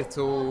gorgeous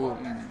little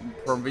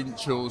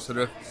provincial sort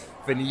of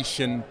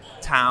Venetian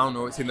town,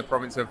 or it's in the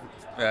province of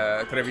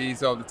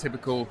Treviso, the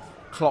typical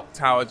clock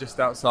tower just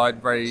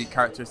outside, very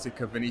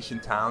characteristic of Venetian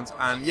towns.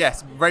 And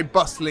yes, very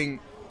bustling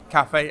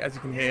cafe, as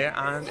you can hear,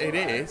 and it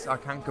is, I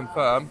can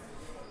confirm,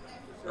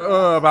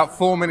 about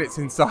 4 minutes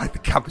inside the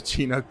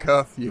cappuccino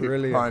curfew.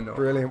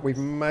 Brilliant. We've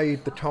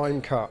made the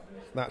time cut.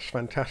 That's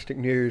fantastic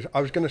news.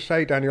 I was going to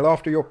say, Daniel,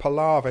 after your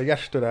palaver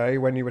yesterday,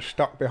 when you were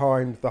stuck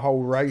behind the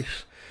whole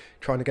race,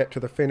 trying to get to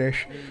the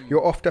finish,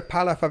 you're off to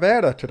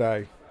Palafavera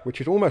today,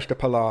 which is almost a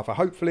palaver.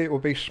 Hopefully it will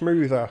be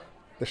smoother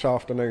this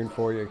afternoon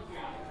for you.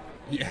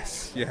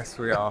 Yes,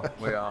 we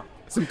are.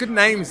 Some good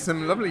names,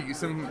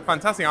 some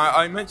fantastic.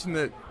 I mentioned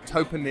the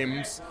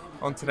toponyms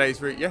on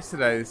today's route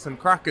yesterday. There's some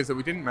crackers that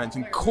we didn't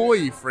mention.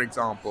 Coy, for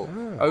example.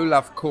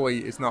 Olaf Coy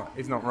is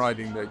not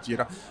riding the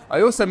Giro.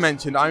 I also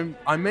mentioned,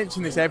 I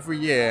mention this every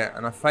year,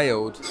 and I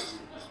failed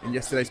in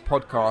yesterday's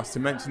podcast to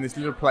mention this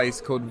little place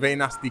called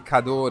Venas di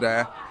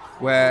Cadore,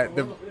 where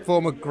the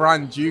former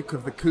Grand Duke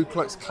of the Ku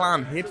Klux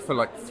Klan hid for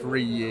like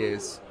 3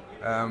 years,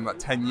 like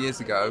 10 years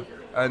ago,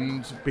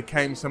 and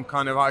became some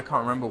kind of, I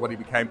can't remember what he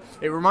became.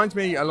 It reminds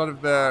me a lot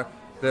of the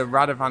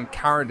Radovan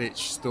Karadzic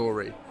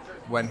story,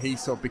 when he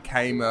sort of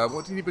became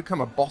what did he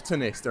become, a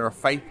botanist or a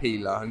faith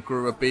healer, and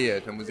grew a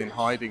beard and was in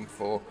hiding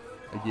for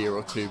a year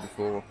or two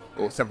before,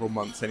 or several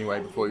months anyway,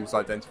 before he was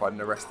identified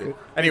and arrested.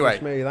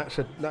 Anyway, that's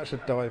a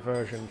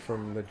diversion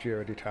from the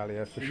Giro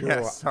d'Italia for sure.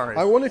 Yes, sorry.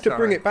 I wanted to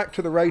bring it back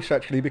to the race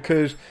actually,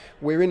 because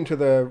we're into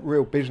the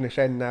real business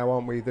end now,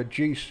 aren't we? The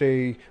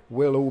GC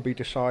will all be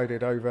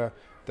decided over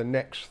the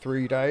next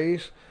 3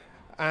 days.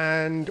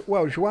 And,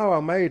 well, Joao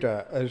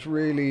Almeida is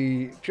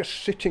really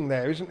just sitting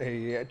there, isn't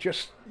he?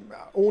 Just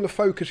all the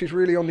focus is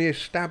really on the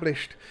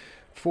established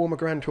former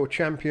Grand Tour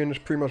champions,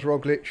 Primož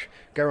Roglič,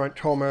 Geraint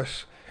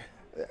Thomas,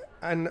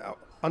 and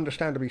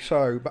understandably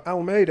so. But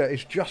Almeida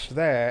is just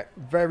there,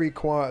 very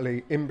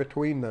quietly in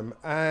between them.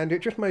 And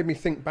it just made me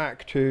think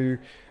back to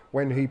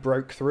when he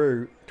broke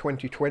through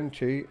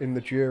 2020 in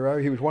the Giro.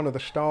 He was one of the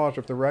stars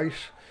of the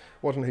race,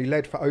 wasn't he?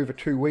 Led for over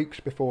 2 weeks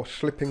before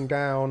slipping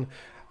down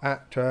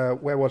at,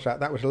 where was that?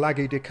 That was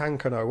Laghi di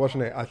Cancano,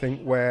 wasn't it? I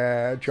think,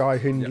 where Jai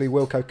Hindley,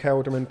 Wilco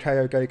Kelderman,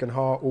 Theo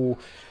Gegenhardt all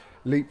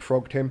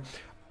leapfrogged him.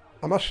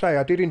 I must say,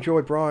 I did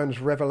enjoy Brian's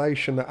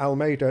revelation that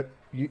Almeida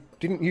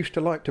didn't used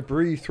to like to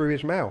breathe through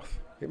his mouth.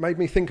 It made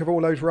me think of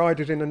all those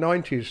riders in the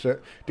 90s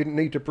that didn't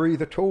need to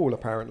breathe at all,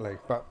 apparently.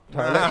 But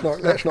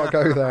let's not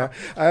go there.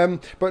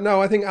 But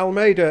no, I think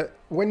Almeida,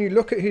 when you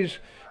look at his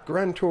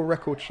Grand Tour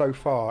record so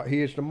far,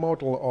 he is the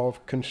model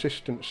of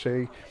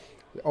consistency.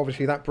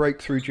 Obviously, that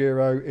breakthrough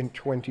Giro in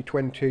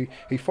 2020,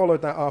 he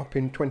followed that up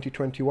in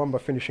 2021 by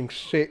finishing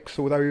 6th,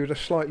 although he was a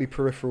slightly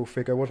peripheral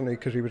figure, wasn't he,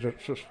 because he was a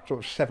sort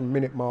of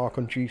 7-minute mark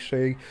on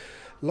GC.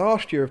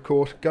 Last year, of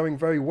course, going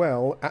very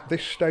well at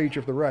this stage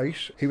of the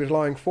race. He was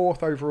lying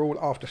 4th overall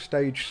after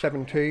stage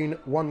 17,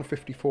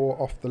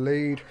 1:54 off the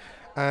lead,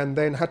 and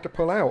then had to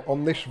pull out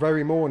on this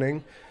very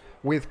morning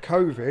with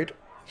COVID.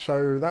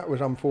 So that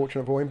was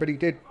unfortunate for him, but he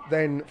did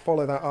then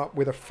follow that up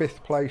with a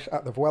 5th place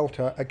at the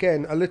Vuelta.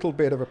 Again, a little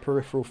bit of a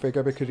peripheral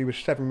figure because he was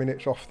 7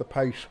 minutes off the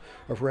pace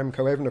of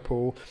Remco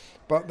Evenepoel.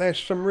 But there's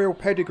some real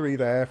pedigree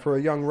there for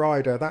a young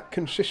rider. That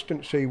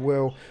consistency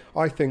will,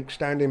 I think,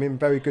 stand him in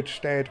very good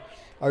stead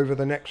over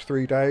the next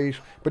 3 days.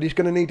 But he's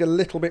going to need a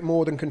little bit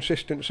more than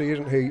consistency,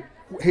 isn't he?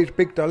 His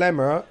big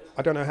dilemma,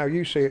 I don't know how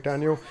you see it,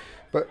 Daniel,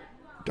 but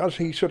does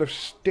he sort of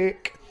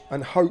stick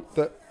and hope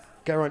that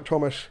Geraint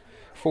Thomas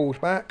falls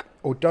back?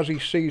 Or does he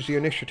seize the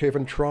initiative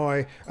and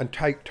try and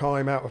take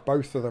time out of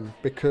both of them?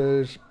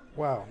 Because,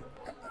 well,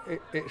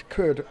 it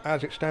could,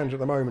 as it stands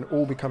at the moment,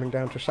 all be coming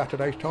down to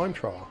Saturday's time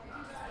trial.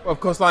 Well, of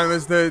course, Lionel,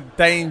 there's the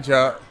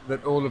danger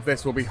that all of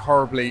this will be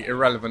horribly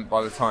irrelevant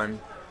by the time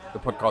the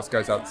podcast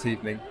goes out this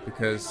evening,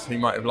 because he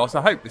might have lost,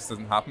 I hope this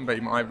doesn't happen, but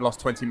he might have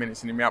lost 20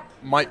 minutes and he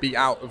might be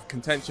out of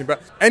contention.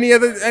 But any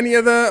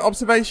other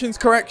observations,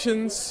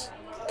 corrections?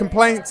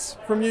 Complaints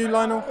from you,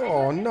 Lionel?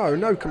 Oh,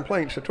 no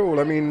complaints at all.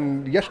 I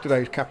mean,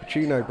 yesterday's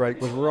cappuccino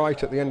break was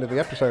right at the end of the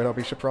episode. I'll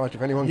be surprised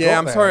if anyone got there.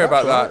 I'm sorry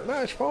about that.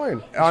 No, it's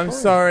fine. I'm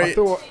sorry.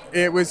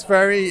 It was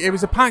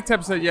a packed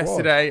episode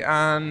yesterday,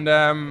 and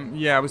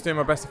I was doing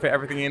my best to fit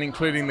everything in,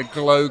 including the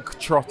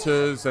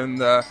Globetrotters and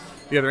the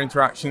other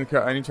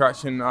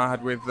interaction I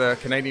had with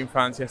Canadian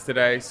fans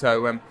yesterday.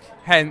 So,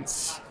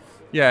 hence...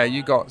 Yeah,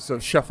 you got sort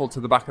of shuffled to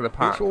the back of the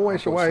pack. It's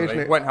always the way, isn't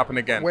it? Won't happen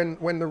again.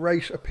 When the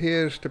race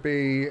appears to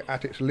be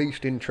at its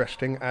least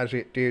interesting, as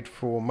it did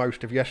for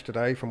most of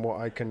yesterday, from what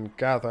I can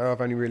gather,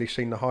 I've only really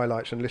seen the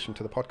highlights and listened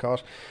to the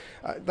podcast.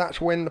 That's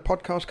when the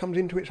podcast comes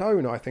into its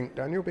own, I think,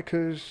 Daniel,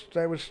 because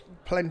there was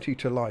plenty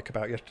to like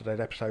about yesterday's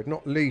episode,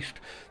 not least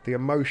the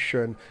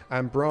emotion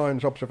and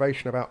Brian's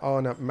observation about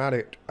Arnaud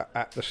Marit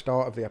at the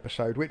start of the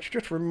episode, which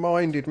just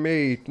reminded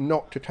me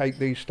not to take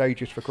these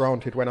stages for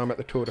granted when I'm at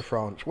the Tour de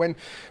France. When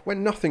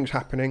nothing's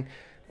happening,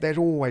 there's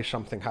always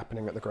something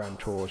happening at the Grand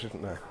Tours,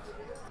 isn't there?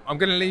 I'm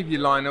going to leave you,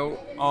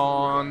 Lionel,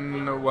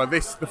 on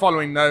the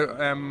following note.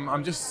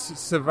 I'm just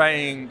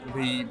surveying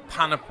the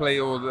panoply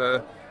or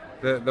the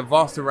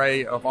vast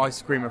array of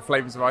ice cream and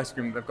flavours of ice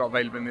cream that they've got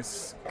available in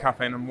this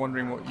cafe, and I'm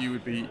wondering what you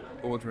would be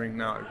ordering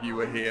now if you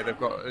were here. They've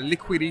got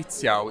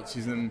liquirizia, which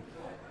is an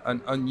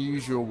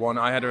unusual one.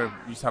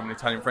 Used to have an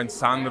Italian friend,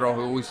 Sandro,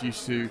 who always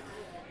used to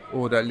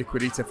order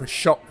liquirizia for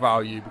shock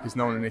value because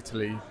not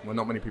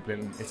many people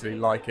in Italy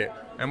like it.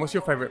 And what's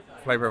your favourite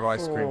flavour of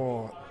ice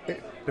cream?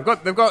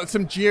 They've got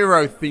some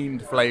Giro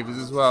themed flavours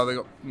as well. They've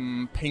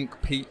got pink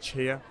peach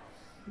here.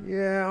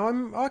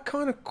 Yeah, I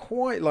kind of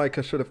quite like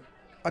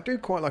I do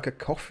quite like a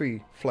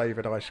coffee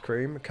flavoured ice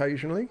cream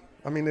occasionally.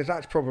 I mean,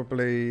 that's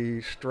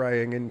probably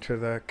straying into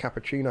the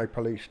cappuccino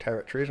police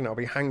territory, isn't it? I'll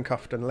be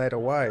handcuffed and led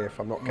away if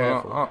I'm not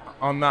careful.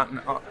 On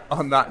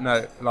that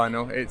note,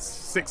 Lionel, it's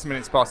 6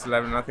 minutes past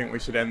 11, and I think we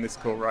should end this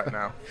call right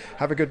now.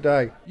 Have a good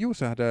day. You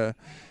also had an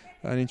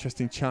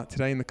interesting chat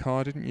today in the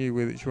car, didn't you,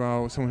 with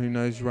someone who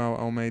knows Joao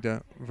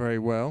Almeida very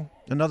well.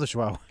 Another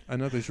Joao.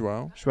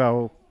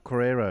 Joao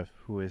Correia,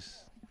 who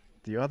is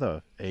the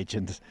other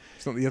agent.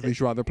 It's not the other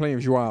Joao. There are plenty of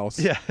Joaos.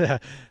 Yeah.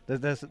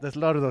 There's a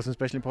lot of those,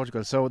 especially in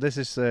Portugal. So this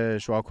is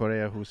Joao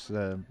Correia, who's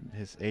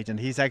his agent.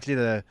 He's actually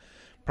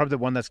probably the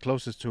one that's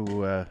closest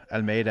to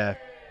Almeida,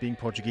 being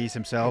Portuguese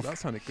himself. Oh, that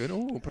sounded good.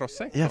 Oh,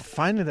 prosecco. Yeah,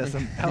 finally there's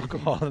some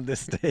alcohol on this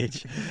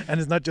stage,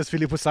 and it's not just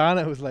Filippo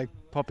Sana who's like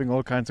popping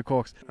all kinds of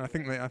corks. I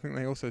think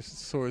they also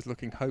saw us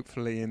looking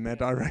hopefully in their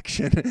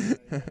direction.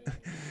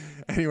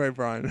 Anyway,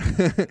 Brian.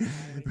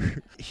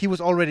 He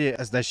was already a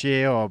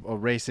stagiaire or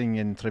racing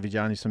in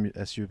Trevigiani,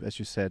 as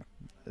you said,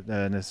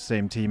 in the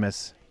same team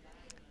as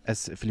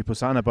Filippo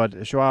Sana.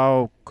 But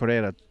Joao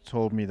Correia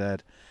told me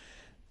that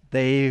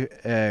they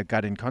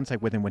got in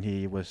contact with him when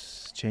he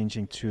was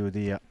changing to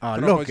the...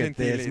 look at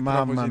this,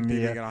 mamma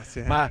mia.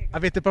 Ma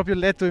avete proprio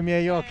letto I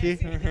miei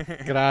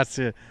occhi?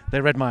 Grazie.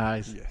 They read my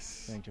eyes.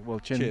 Yes. Thank you. Well,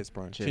 chin. Cheers,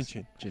 Brian. Cheers.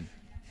 Chin.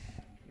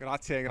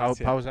 Grazie.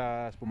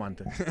 Pausa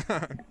spumante.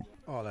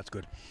 Oh, that's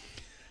good.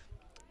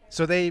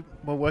 So they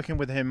were working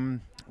with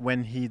him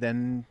when he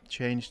then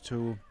changed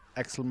to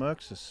Axel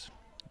Merckx's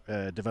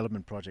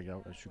development project,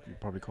 I should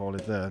probably call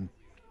it, the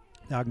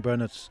Hagen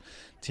Bernard's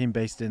team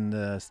based in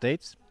the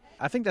States.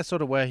 I think that's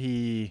sort of where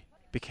he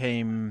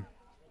became...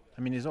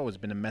 I mean, he's always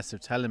been a massive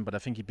talent, but I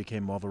think he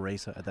became more of a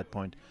racer at that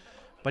point.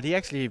 But he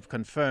actually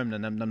confirmed,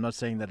 and I'm not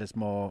saying that it's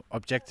more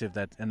objective,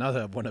 that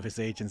another one of his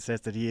agents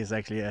says that he is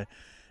actually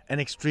an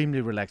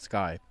extremely relaxed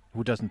guy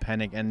who doesn't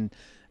panic. And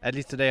at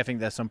least today, I think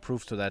there's some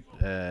proof to that,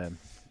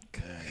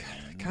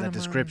 that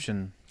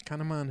description. Can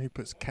a man who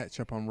puts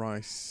ketchup on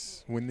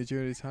rice win the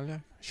Giro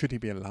d'Italia? Should he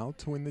be allowed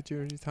to win the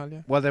Giro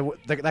d'Italia? Well,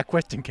 that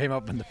question came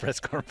up in the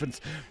press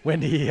conference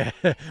when he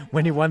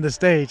won the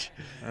stage.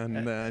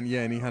 And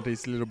he had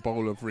his little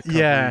bowl of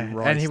recovery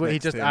rice. And he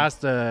just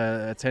asked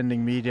the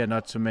attending media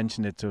not to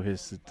mention it to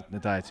the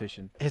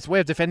dietitian. His way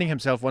of defending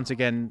himself once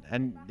again,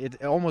 and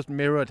it almost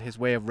mirrored his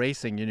way of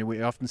racing. You know,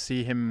 we often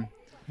see him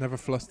never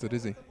flustered,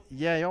 is he?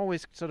 Yeah, he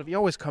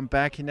always come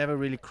back. He never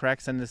really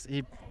cracks, and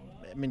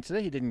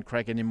today he didn't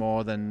crack any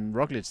more than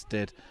Roglic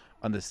did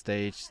on the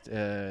stage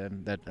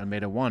that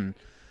Almeida won,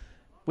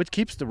 which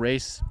keeps the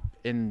race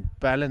in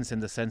balance in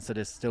the sense that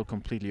it's still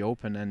completely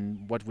open.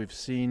 And what we've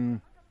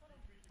seen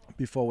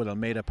before with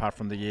Almeida, apart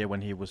from the year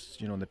when he was,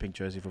 in the pink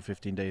jersey for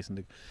 15 days in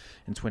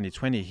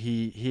 2020,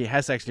 he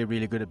has actually a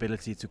really good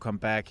ability to come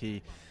back.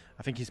 I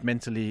think he's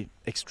mentally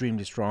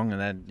extremely strong,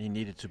 and that he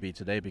needed to be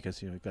today because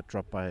he got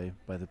dropped by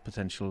the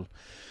potential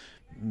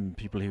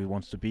people he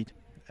wants to beat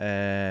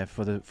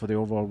for the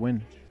overall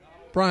win.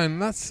 Brian,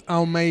 that's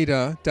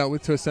Almeida dealt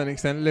with to a certain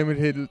extent,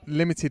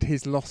 limited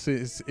his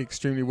losses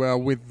extremely well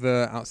with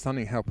the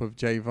outstanding help of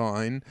Jay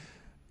Vine.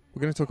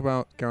 We're going to talk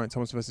about Geraint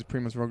Thomas versus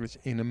Primož Roglic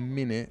in a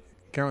minute.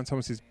 Geraint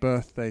Thomas's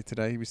birthday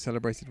today. He was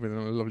celebrated with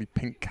a lovely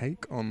pink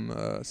cake on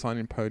the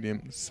signing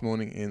podium this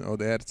morning in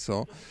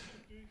Oderzo.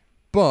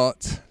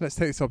 But let's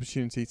take this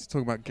opportunity to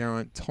talk about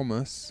Geraint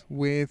Thomas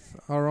with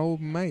our old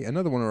mate,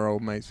 another one of our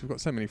old mates. We've got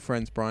so many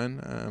friends, Brian,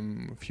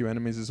 a few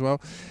enemies as well.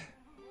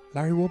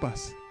 Larry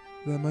Warbasse.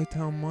 the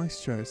Motown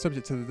maestro.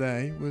 Subject of the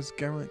day was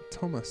Geraint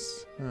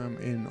Thomas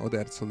in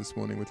Oderzo this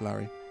morning with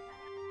Larry.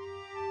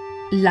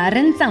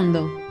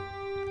 L'Arrenzando,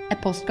 a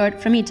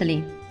postcard from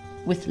Italy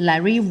with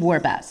Larry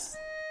Warbass.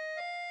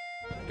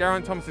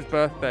 Geraint Thomas's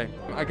birthday.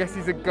 I guess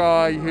he's a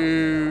guy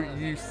who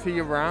you see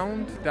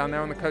around down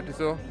there on the Côte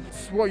d'Azur.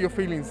 What are your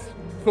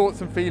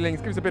thoughts and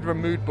feelings? Give us a bit of a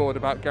mood board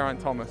about Geraint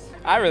Thomas.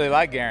 I really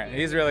like Geraint.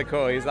 He's really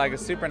cool. He's like a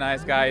super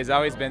nice guy. He's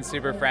always been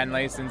super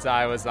friendly since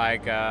I was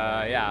like,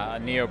 a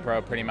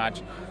neo-pro pretty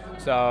much.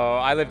 So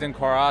I lived in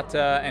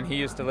Korata, and he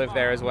used to live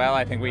there as well.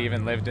 I think we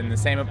even lived in the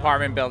same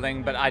apartment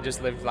building, but I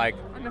just lived like...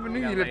 I never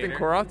knew you lived in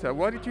Korata.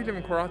 Why did you live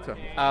in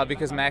Korata?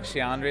 Because Max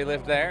Chiandri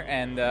lived there,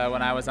 and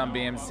when I was on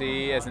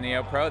BMC as a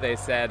neo-pro, they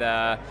said,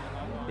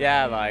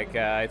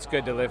 it's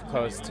good to live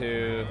close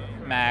to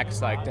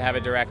Max, like to have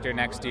a director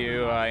next to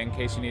you in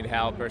case you need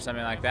help or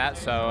something like that.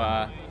 So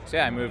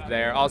I moved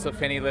there. Also,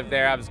 Finney lived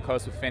there. I was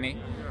close with Finney.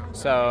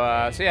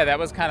 So that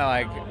was kind of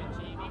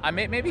like...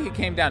 maybe he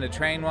came down to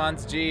train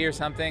once, G or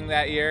something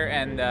that year,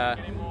 and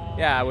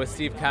with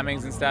Steve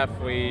Cummings and stuff,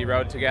 we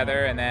rode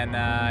together, and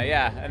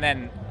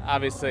then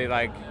obviously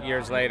like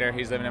years later,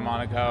 he's living in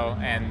Monaco,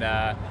 and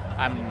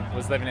I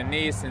was living in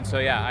Nice, and so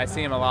I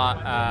see him a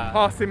lot.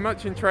 Pass him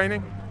much in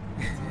training?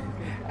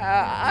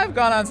 I've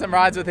gone on some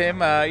rides with him.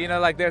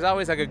 There's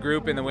always like a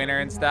group in the winter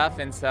and stuff,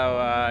 and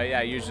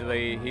so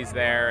usually he's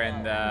there,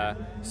 and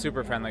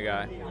super friendly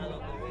guy.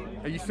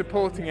 Are you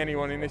supporting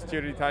anyone in this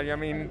Giro d'Italia? I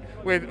mean,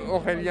 with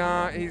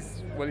Aurélien,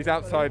 he's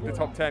outside the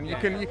top 10. You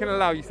can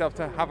allow yourself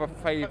to have a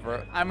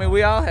favourite. I mean,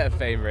 we all have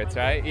favourites,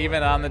 right?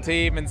 Even on the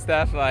team and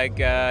stuff. Like,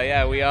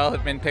 we all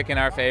have been picking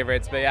our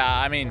favourites. But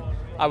I mean,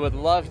 I would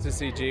love to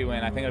see G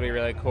win. I think it'll be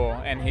really cool,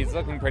 and he's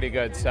looking pretty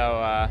good.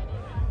 So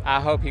I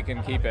hope he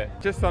can keep it.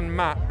 Just on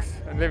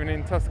Max and living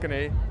in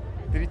Tuscany.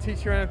 Did he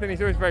teach you anything? He's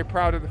always very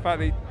proud of the fact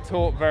that he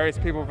taught various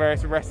people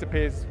various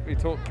recipes. He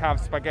taught Cav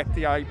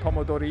spaghetti ai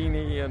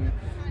pomodorini, and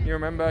you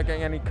remember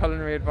getting any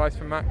culinary advice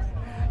from Max?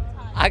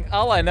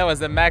 All I know is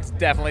that Max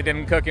definitely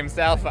didn't cook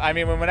himself. I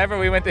mean, whenever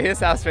we went to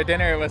his house for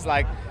dinner, it was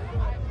like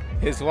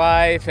his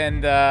wife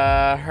and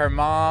her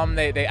mom.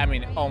 I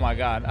mean, oh my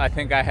God, I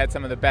think I had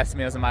some of the best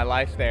meals of my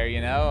life there,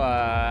 you know?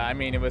 I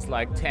mean, it was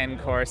like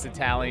 10-course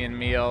Italian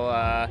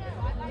meal.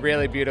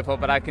 Really beautiful,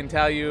 but I can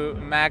tell you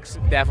Max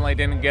definitely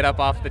didn't get up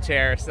off the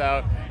chair.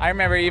 So I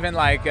remember even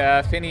like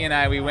Finney and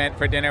I, we went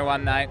for dinner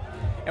one night,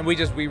 and we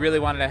really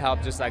wanted to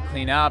help just like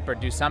clean up or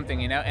do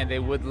something, you know, and they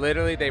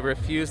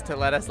refused to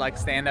let us like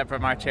stand up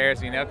from our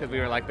chairs, you know, because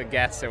we were like the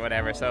guests or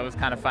whatever. So it was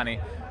kind of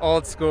funny.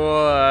 Old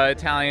school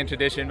Italian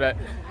tradition, but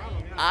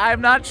I'm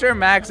not sure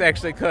Max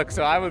actually cooked,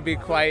 so I would be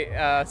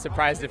quite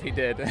surprised if he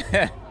did.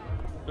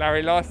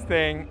 Larry, last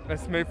thing,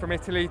 let's move from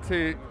Italy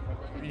to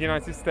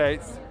United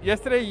States.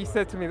 Yesterday you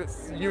said to me that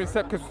you and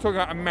Sepp, because we're talking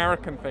about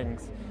American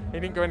things, he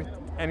didn't go into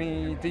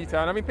any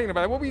detail, and I've been thinking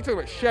about it. What were you talking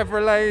about?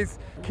 Chevrolets,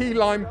 key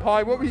lime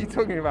pie? What were you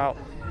talking about?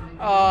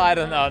 Oh, I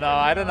don't know. No,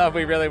 I don't know if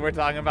we really were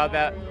talking about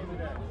that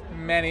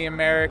many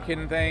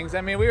American things.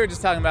 I mean, we were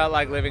just talking about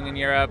like living in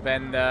Europe,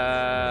 and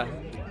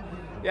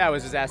I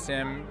was just asking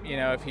him, you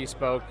know, if he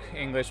spoke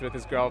English with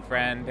his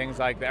girlfriend, things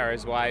like that, or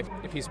his wife,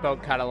 if he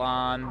spoke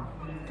Catalan,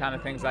 kind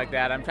of things like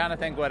that. I'm trying to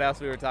think what else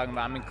we were talking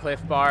about. I mean,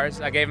 Cliff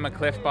Bars. I gave him a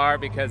Cliff Bar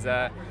because,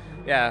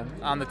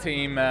 on the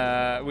team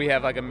we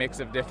have like a mix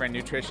of different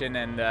nutrition,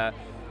 and a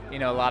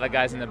lot of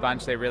guys in the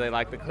bunch, they really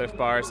like the Cliff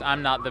Bars.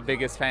 I'm not the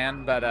biggest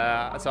fan,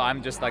 but so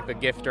I'm just like the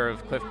gifter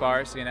of Cliff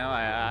Bars. You know,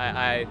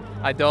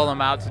 I dole them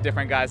out to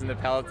different guys in the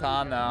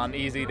peloton on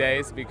easy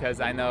days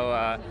because I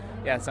know,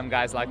 some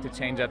guys like to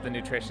change up the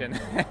nutrition.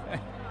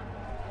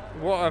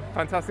 What a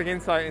fantastic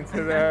insight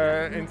into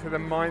the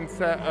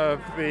mindset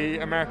of the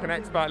American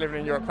expat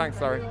living in Europe.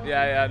 Thanks, Larry.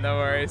 Yeah, no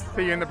worries.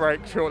 See you in the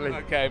break shortly.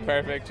 Okay,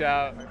 perfect.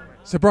 Ciao.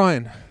 So,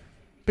 Brian,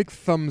 big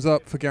thumbs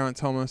up for Geraint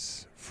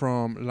Thomas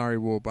from Larry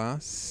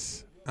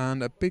Warbass,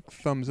 and a big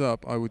thumbs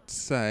up, I would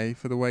say,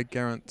 for the way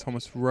Geraint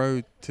Thomas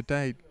rode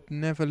today.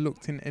 Never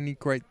looked in any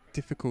great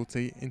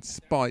difficulty in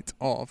spite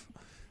of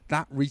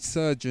that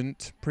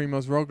resurgent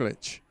Primoz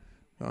Roglic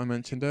that I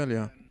mentioned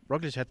earlier.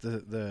 Roglic had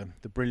the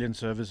brilliant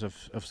service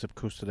of Sepp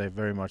Kuss today,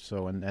 very much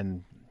so,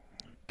 and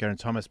Geraint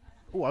Thomas,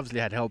 who obviously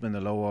had help in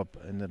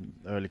the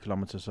early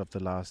kilometers of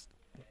the last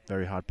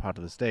very hard part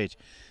of the stage.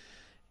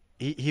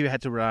 He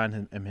had to rely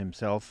on him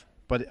himself,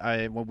 but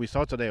what we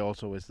saw today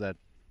also is that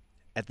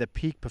at the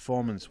peak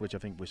performance, which I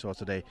think we saw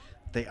today,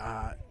 they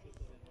are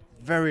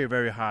very,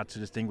 very hard to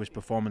distinguish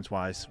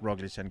performance-wise,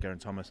 Roglic and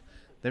Geraint Thomas.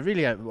 They're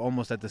really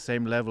almost at the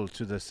same level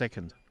to the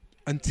second.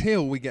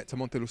 Until we get to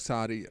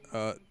Montelussari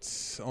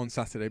on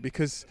Saturday,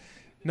 because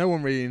no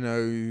one really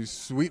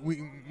knows.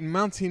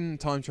 Mountain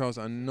time trials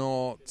are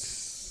not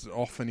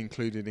often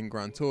included in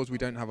Grand Tours. We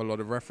don't have a lot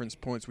of reference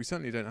points. We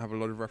certainly don't have a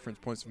lot of reference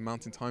points for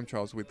mountain time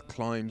trials with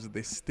climbs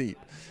this steep.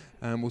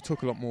 We'll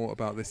talk a lot more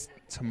about this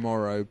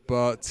tomorrow.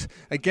 But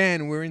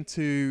again, we're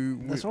into...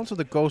 There's also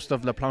the ghost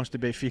of La Planche de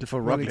Belleville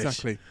for Roglic.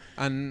 Exactly.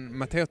 And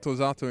Matteo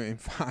Tosato, in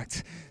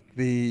fact...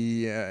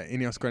 The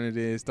Ineos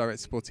Grenadiers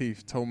Director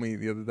Sportif told me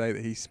the other day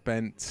that he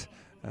spent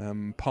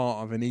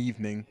part of an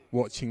evening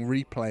watching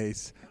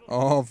replays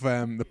of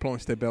the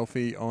Planche des Belles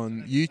Filles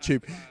on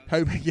YouTube.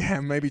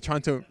 Maybe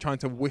trying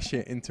to wish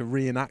it into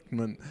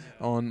reenactment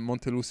on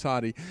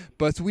Montelusari.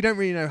 But we don't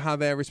really know how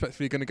they're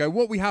respectively going to go.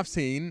 What we've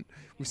seen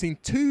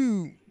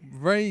two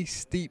very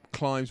steep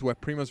climbs where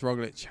Primož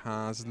Roglič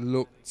has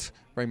looked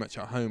very much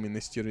at home in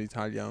this Giro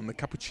d'Italia. On the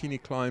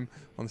Cappuccini climb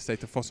on the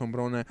State of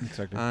Fossombrone,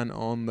 and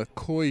on the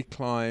Coi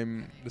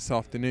climb this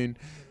afternoon.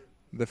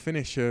 The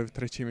finish of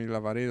Trecime di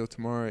Lavaredo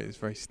tomorrow is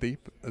very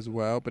steep as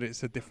well, but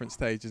it's a different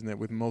stage, isn't it,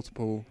 with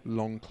multiple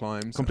long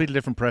climbs. Completely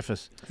different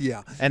preface.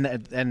 Yeah.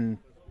 And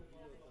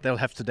they'll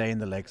have today in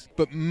the legs.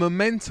 But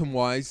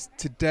momentum-wise,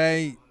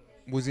 today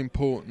was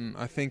important.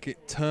 I think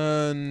it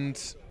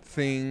turned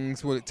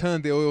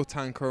the oil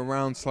tanker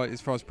around slightly as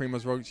far as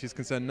Primož Roglič is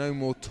concerned. No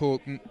more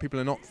talk. People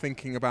are not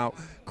thinking about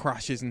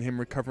crashes and him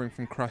recovering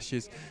from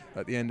crashes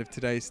at the end of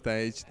today's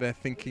stage. They're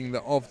thinking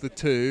that of the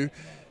two,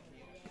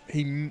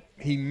 he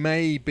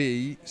may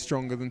be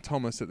stronger than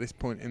Thomas at this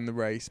point in the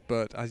race,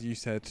 but as you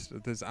said,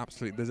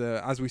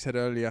 as we said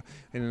earlier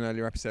in an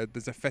earlier episode,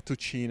 there's a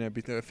fettuccine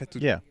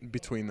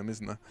between them,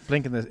 isn't there?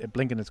 Blink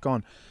and it's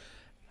gone.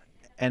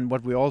 And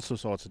what we also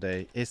saw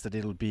today is that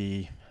it'll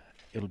be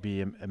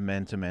a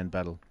man-to-man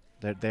battle.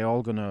 They're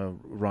all gonna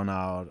run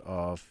out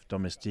of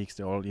domestiques.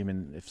 They're all,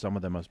 even if some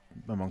of them are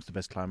amongst the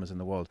best climbers in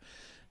the world.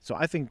 So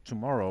I think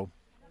tomorrow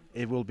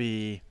it will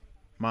be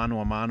mano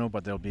a mano,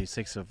 but there'll be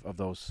 6 of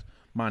those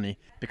money,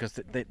 because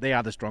they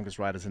are the strongest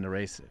riders in the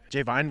race.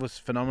 Jay Vine was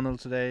phenomenal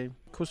today.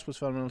 Kuss was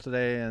phenomenal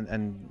today,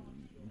 and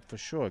for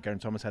sure,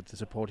 Geraint Thomas had the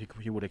support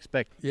he would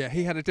expect. Yeah,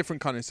 he had a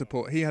different kind of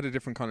support. He had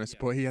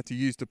to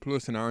use the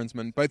Plus and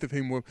Aronsman, both of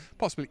whom were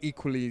possibly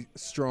equally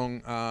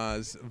strong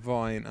as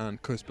Vine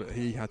and Kuss, but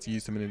he had to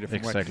use them in a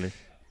different way. Exactly.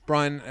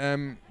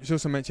 Brian, you should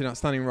also mention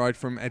outstanding ride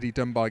from Eddie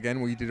Dunbar again.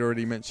 Well, you did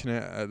already mention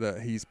it,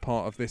 that he's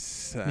part of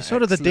this. He's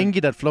sort of the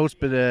dinghy that floats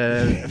at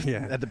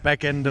the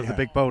back end of the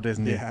big boat,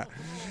 isn't he? Yeah.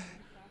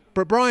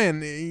 But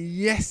Brian,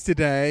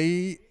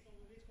 yesterday,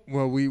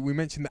 well, we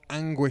mentioned the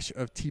anguish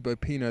of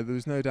Thibaut Pinot. There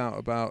was no doubt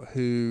about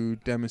who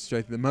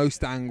demonstrated the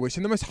most anguish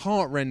and the most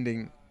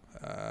heart-rending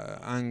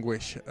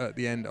anguish at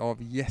the end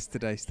of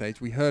yesterday's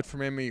stage. We heard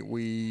from him.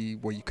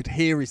 You could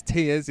hear his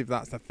tears, if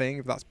that's the thing,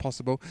 if that's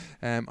possible.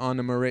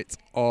 Arnaud Moritz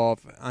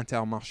of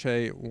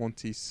Intermarché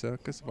Wanty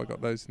Circus. Have I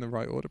got those in the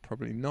right order?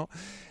 Probably not.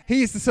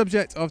 He is the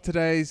subject of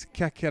today's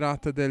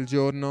Chiacchierata del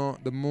Giorno,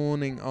 the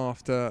morning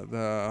after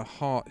the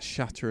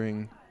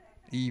heart-shattering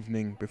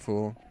evening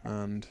before,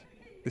 and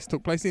this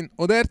took place in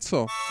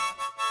Oderzo.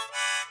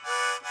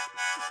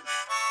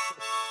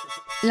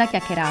 La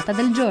chiacchierata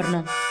del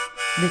giorno,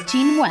 the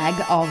chinwag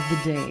of the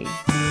day.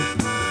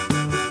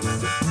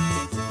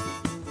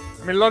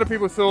 I mean, a lot of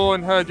people saw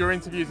and heard your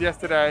interviews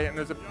yesterday, and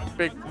there's a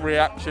big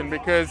reaction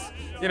because,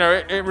 you know,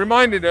 it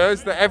reminded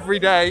us that every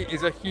day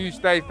is a huge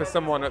day for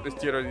someone at this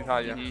Giro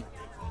d'Italia. Mm-hmm.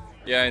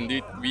 Yeah,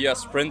 indeed. We as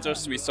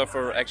sprinters, we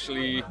suffer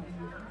actually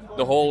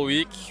the whole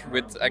week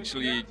with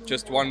actually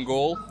just one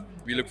goal.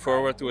 We look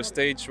forward to a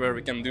stage where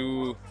we can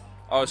do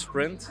our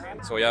sprint.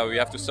 So yeah, we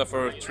have to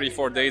suffer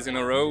 3-4 days in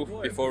a row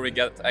before we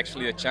get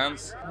actually a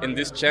chance. In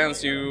this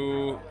chance,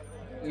 you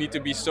need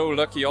to be so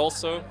lucky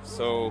also.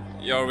 So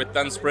you're with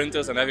 10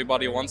 sprinters and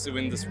everybody wants to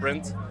win the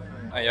sprint.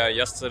 And yeah,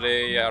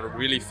 yesterday I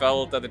really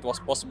felt that it was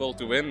possible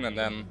to win, and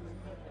then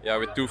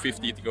with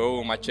 2:50 to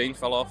go, my chain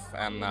fell off,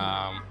 and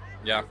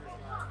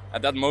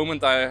at that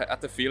moment I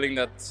had the feeling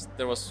that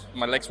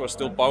my legs were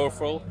still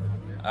powerful.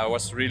 I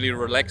was really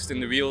relaxed in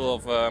the wheel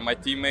of my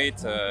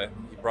teammate.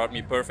 He brought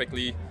me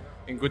perfectly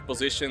in good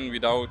position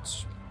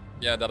without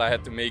that I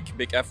had to make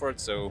big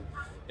efforts. So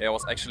it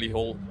was actually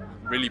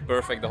really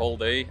perfect the whole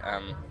day.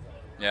 And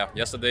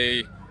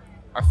yesterday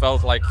I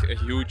felt like a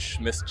huge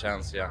missed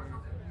chance. Yeah.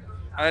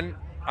 And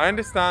I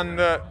understand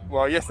that,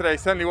 well, yesterday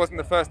certainly wasn't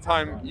the first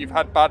time you've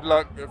had bad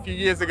luck. A few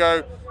years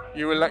ago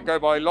you were let go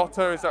by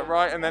Lotto, is that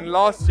right? And then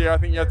last year I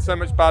think you had so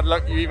much bad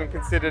luck you even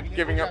considered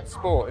giving up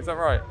sport, is that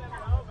right?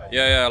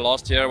 Yeah,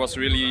 last year was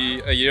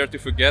really a year to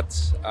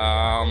forget.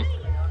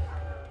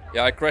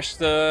 I crashed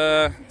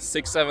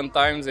 6-7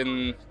 times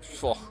in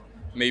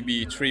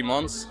maybe 3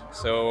 months,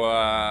 so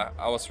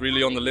I was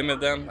really on the limit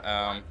then.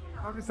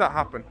 How does that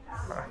happen?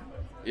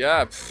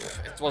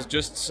 It was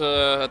just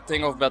a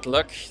thing of bad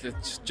luck.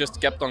 It just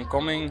kept on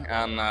coming,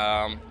 and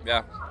I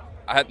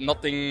had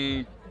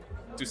nothing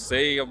to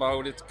say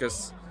about it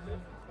because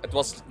it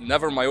was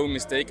never my own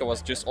mistake. I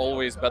was just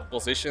always bad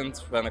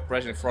positioned when a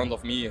crash in front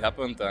of me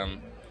happened.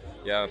 And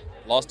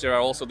last year I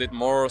also did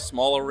more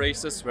smaller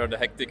races where the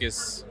hectic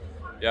is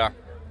a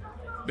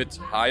bit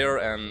higher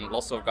and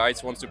lots of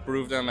guys want to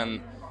prove them,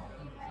 and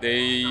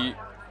they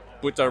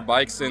put their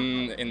bikes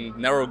in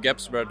narrow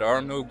gaps where there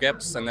are no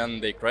gaps, and then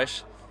they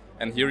crash.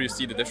 And here you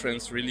see the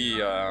difference really.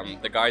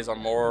 The guys are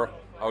more,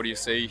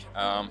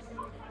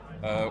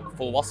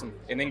 volwassen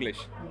in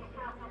English,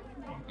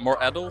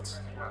 more adult,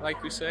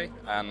 like we say,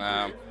 and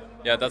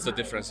that's the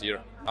difference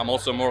here. I'm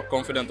also more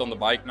confident on the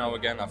bike now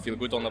again. I feel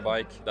good on the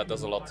bike. That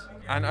does a lot.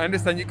 And I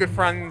understand you're good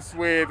friends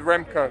with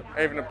Remco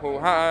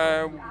Evenepoel.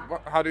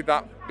 How did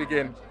that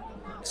begin?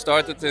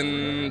 Started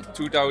in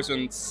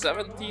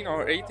 2017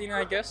 or 18,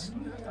 I guess.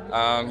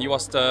 He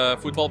was the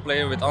football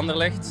player with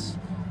Anderlecht,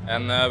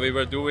 and we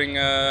were doing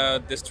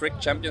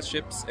district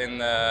championships in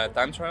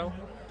time trial.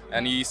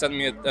 And he sent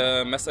me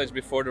a message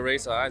before the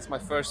race. It's my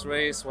first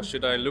race. What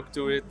should I look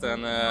to it?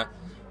 And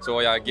so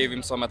I gave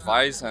him some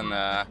advice, and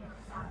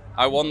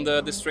I won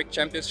the district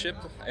championship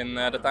in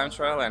the time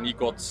trial, and he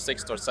got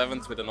 6th or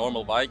 7th with a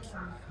normal bike.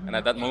 And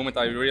at that moment,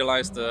 I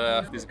realized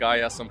this guy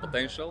has some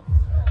potential,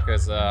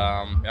 because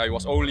he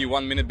was only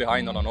 1 minute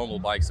behind on a normal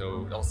bike,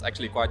 so that was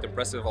actually quite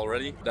impressive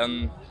already.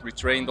 Then we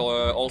trained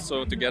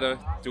also together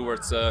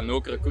towards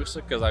Nokere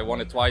Koersen, because I won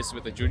it twice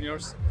with the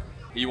juniors.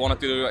 He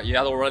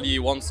had already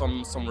won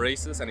some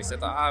races, and he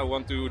said, I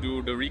want to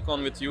do the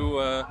recon with you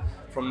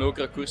from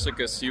Nokere Koersen,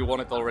 because you won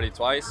it already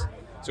twice.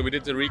 So we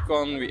did the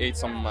recon, we ate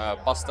some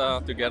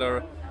pasta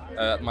together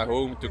at my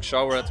home, took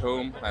shower at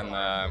home, and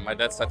my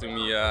dad said to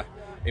me,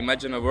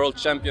 imagine a world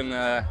champion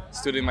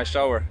stood in my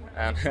shower,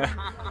 and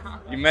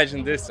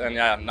imagine this. And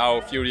yeah, now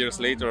a few years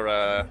later,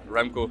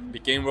 Remco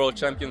became world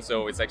champion,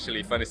 so it's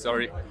actually a funny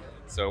story.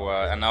 So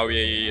and now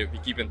we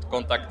keep in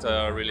contact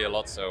really a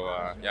lot, so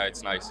yeah,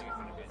 it's nice.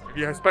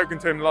 You have spoken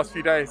to him the last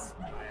few days?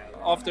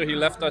 After he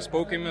left, I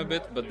spoke to him a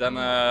bit, but then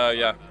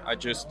I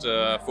just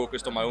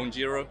focused on my own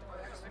Giro.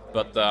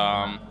 But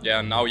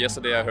now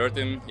yesterday I heard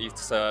him. He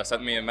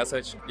sent me a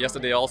message.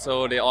 Yesterday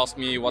also they asked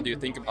me, what do you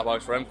think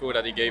about Remco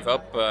that he gave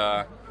up?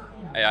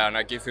 And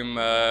I gave him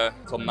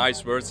some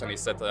nice words, and he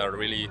said,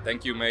 really,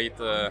 thank you, mate,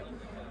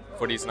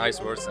 for these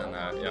nice words. And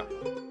yeah.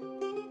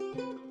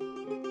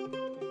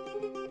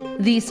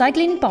 The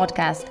cycling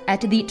podcast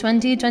at the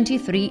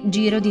 2023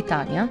 Giro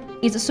d'Italia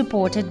is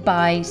supported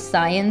by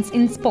Science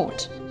in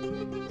Sport.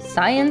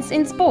 Science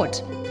in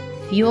Sport,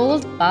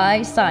 fueled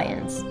by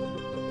science.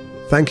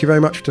 Thank you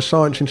very much to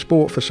Science in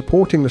Sport for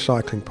supporting the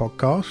cycling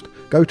podcast.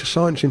 Go to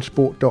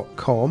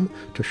scienceinsport.com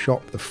to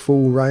shop the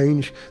full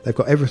range. They've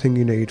got everything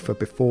you need for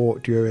before,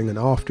 during and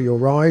after your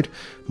ride.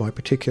 My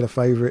particular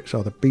favourites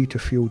are the Beta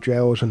Fuel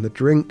gels and the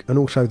drink, and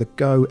also the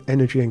Go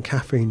Energy and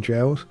Caffeine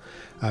gels.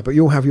 But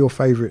you'll have your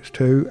favourites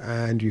too,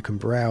 and you can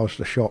browse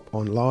the shop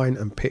online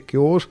and pick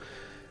yours.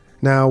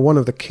 Now, one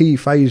of the key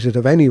phases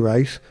of any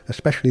race,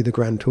 especially the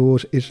Grand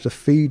Tours, is the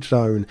feed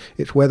zone.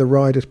 It's where the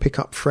riders pick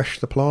up fresh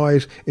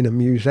supplies in a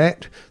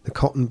musette, the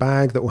cotton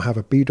bag that will have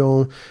a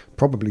bidon,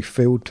 probably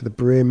filled to the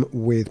brim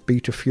with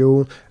Beta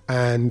Fuel,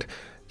 and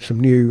some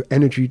new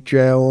energy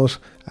gels,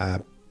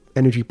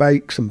 energy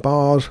bakes and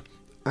bars,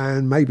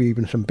 and maybe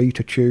even some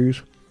Beta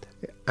Chews,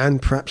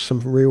 and perhaps some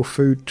real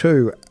food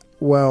too.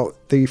 Well,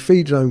 the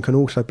feed zone can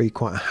also be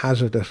quite a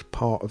hazardous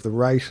part of the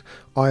race.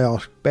 I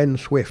asked Ben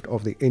Swift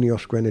of the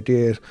Ineos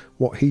Grenadiers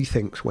what he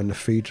thinks when the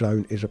feed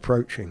zone is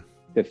approaching.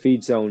 The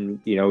feed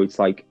zone, it's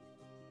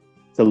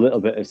a little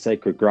bit of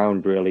sacred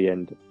ground really,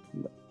 and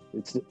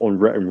it's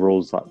unwritten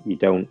rules that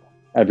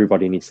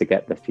everybody needs to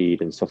get the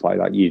feed and stuff like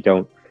that.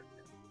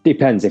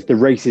 Depends if the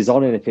race is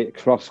on and if it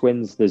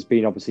crosswinds. There's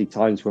been obviously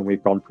times when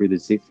we've gone through the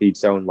feed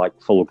zone like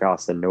full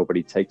gas and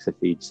nobody takes a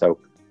feed.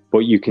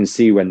 But you can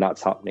see when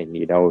that's happening,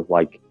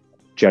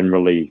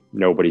 generally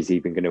nobody's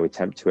even going to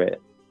attempt to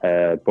it.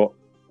 But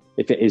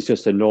if it is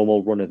just a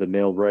normal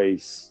run-of-the-mill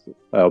race,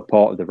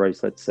 part of the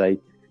race, let's say,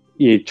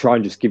 you try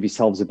and just give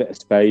yourselves a bit of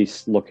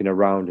space, looking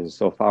around and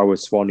stuff. Our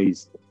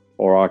Swannies,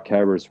 or our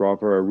carers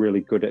rather, are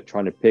really good at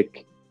trying to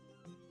pick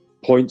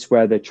points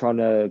where they're trying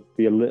to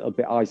be a little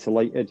bit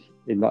isolated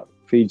in that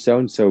feed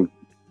zone, so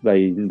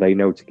they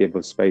know to give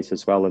us space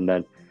as well. And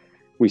then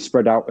we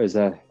spread out as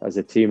a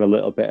team a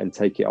little bit and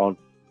take it on.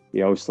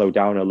 Slow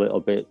down a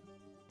little bit.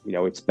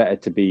 It's better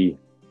to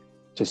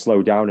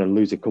slow down and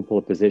lose a couple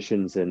of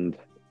positions and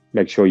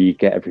make sure you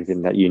get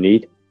everything that you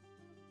need.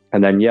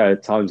 And then,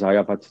 at times I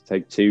have had to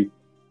take 2.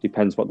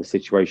 Depends what the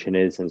situation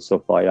is and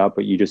stuff like that.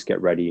 But you just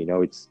get ready.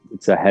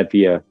 It's a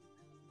heavier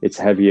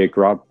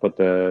grab, but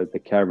the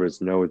carers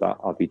know that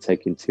I'll be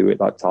taking 2 at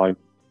that time,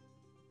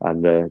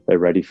 and they're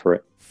ready for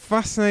it.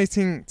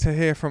 Fascinating to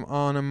hear from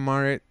Arne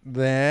Marit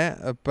there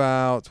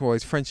about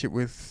his friendship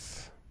with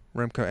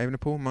Remco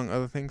Evenepoel, among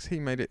other things. He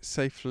made it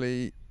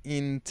safely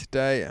in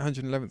today at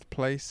 111th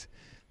place,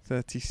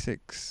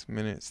 36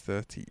 minutes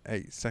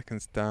 38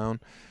 seconds down.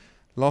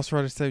 Last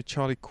rider today,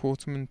 Charlie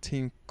Quarterman,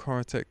 Team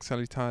Corratec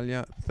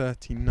Salitalia,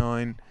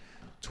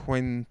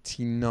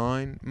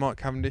 39.29. Mark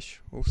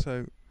Cavendish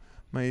also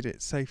made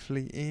it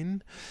safely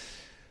in.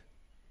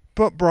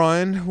 But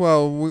Brian,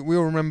 well, we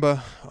all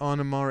remember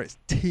Arne Marit's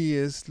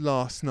tears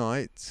last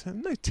night.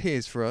 No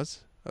tears for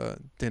us.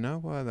 Dinner,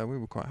 well, we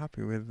were quite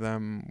happy with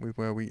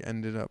where we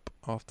ended up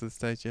after the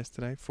stage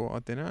yesterday for our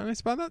dinner, and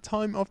it's about that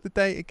time of the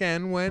day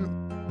again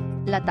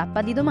when La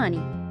tappa di domani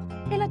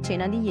e la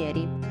cena di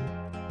ieri.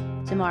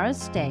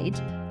 Tomorrow's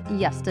stage,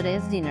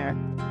 yesterday's dinner.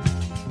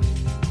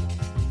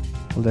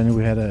 Well, then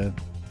we had a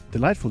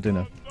delightful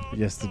dinner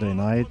yesterday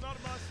night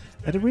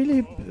at a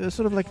really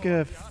sort of like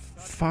a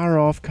far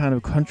off kind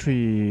of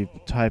country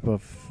type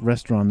of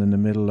restaurant in the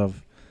middle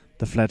of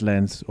the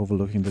flatlands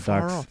overlooking the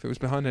Far docks. off. It was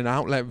behind an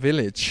outlet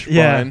village.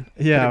 Yeah, Brian.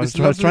 yeah. But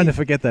I was trying to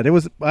forget that.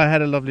 I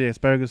had a lovely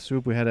asparagus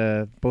soup. We had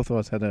both of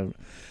us had a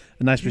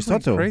nice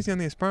risotto. You went crazy on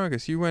the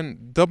asparagus. You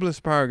went double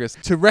asparagus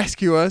to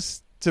rescue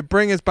us, to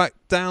bring us back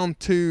down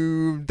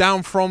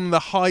from the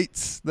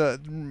heights that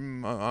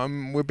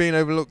we're being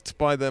overlooked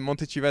by the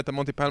Monte Civetta,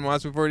 Monte Pelmo,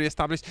 as we've already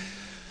established.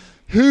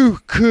 Who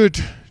could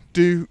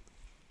do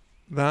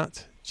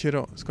that?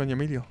 Ciro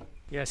Scognamiglio.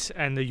 Yes,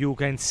 and you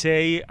can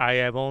say I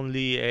have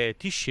only a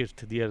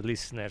T-shirt, dear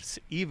listeners,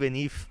 even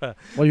if...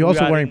 well, you're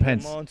also wearing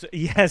pants.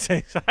 Yes,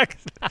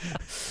 exactly.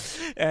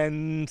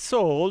 And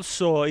so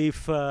also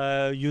if,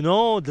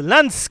 the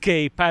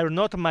landscape are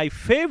not my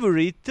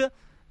favorite,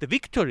 the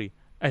victory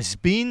has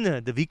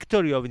been the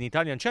victory of an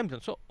Italian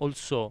champion. So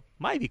also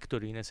my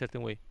victory in a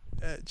certain way.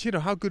 Ciro,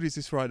 how good is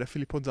this rider,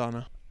 Filippo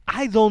Zana?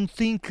 I don't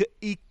think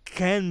he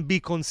can be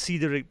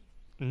considered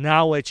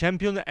now a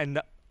champion,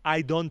 and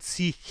I don't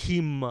see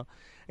him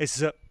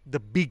as the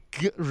big,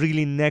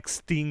 really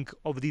next thing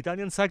of the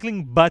Italian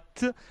cycling.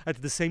 But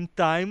at the same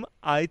time,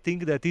 I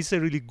think that he's a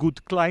really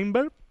good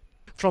climber.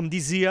 From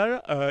this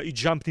year, he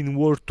jumped in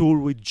World Tour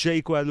with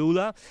Jayco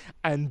Alula,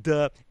 and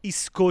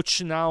his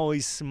coach now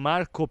is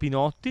Marco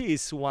Pinotti.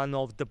 He's one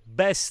of the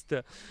best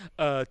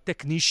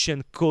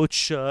technician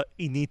coach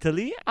in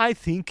Italy. I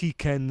think he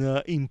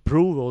can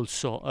improve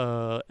also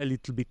a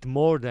little bit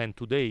more than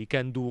today. He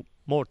can do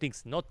more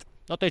things. Not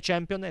a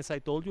champion, as I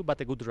told you, but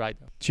a good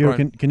rider. Ciro,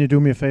 can you do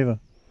me a favor?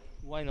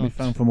 Why not? Mi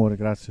fa un favore,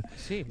 grazie.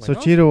 Sì, why So,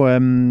 not? Ciro,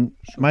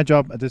 my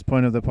job at this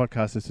point of the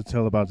podcast is to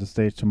tell about the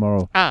stage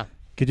tomorrow.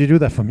 Could you do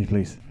that for me,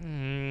 please?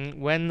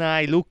 When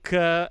I look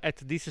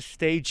at this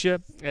stage...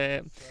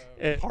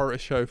 horror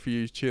show for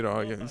you, Ciro.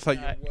 It's like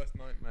your worst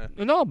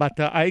nightmare. No, but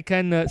I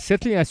can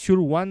certainly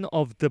assure one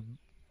of the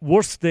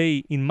worst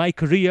day in my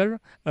career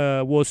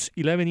was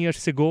 11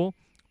 years ago,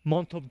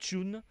 month of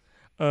June.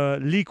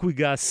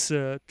 Liquigas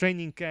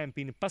training camp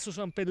in Passo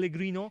San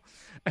Pellegrino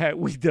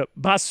with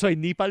Basso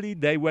and Nibali.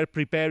 They were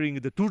preparing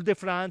the Tour de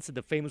France,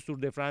 the famous Tour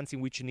de France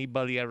in which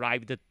Nibali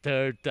arrived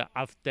third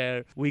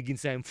after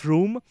Wiggins and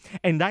Froome.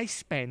 And I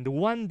spent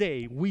one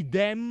day with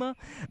them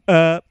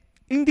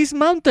in these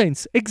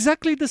mountains,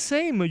 exactly the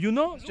same,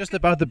 It's just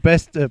about the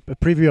best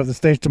preview of the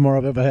stage tomorrow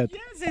I've ever had.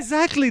 Yes,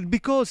 exactly,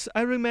 because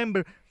I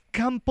remember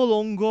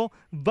Campolongo,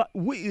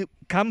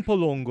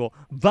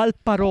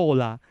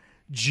 Valparola,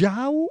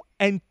 Giao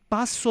and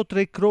Passo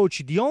Tre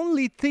Croci. The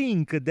only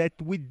thing that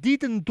we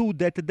didn't do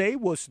that day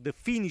was the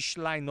finish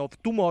line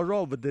of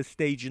tomorrow of the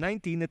stage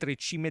 19 Tre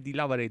Cime di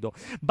Lavaredo.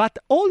 But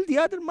all the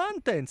other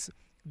mountains,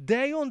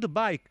 they on the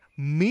bike,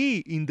 me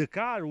in the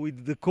car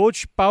with the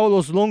coach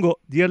Paolo Slongo,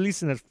 dear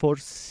listeners, for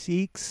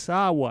 6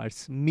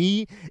 hours,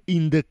 me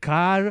in the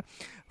car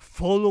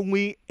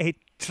following a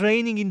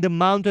training in the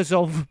mountains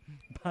of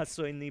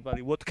Basso and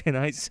Nibali. What can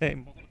I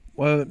say?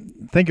 Well,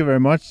 thank you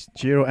very much,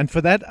 Giro. And for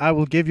that, I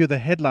will give you the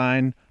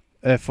headline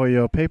for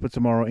your paper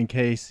tomorrow in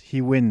case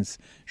he wins.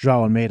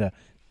 João Almeida.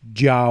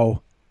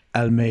 João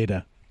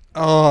Almeida.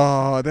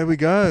 Oh, there we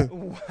go.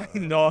 Why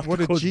not?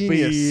 What a Could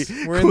genius.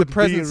 Be, We're in the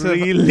presence of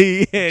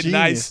really a genius.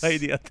 nice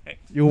idea.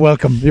 You're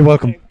welcome. You're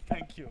welcome.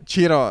 Thank you.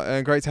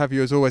 Ciro, great to have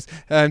you as always.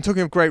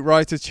 Talking of great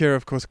writers, Ciro,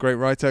 of course, great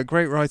writer.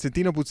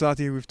 Dino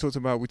Buzzati, who we talked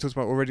about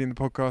already in the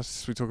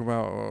podcast. We talk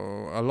about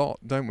a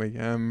lot, don't we?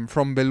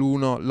 From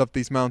Belluno, love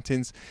these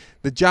mountains.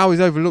 The Giao is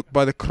overlooked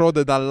by the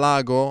Croda dal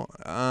Lago,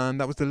 and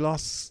that was the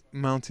last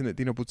mountain that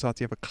Dino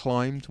Buzzati ever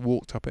climbed,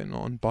 walked up it,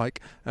 not on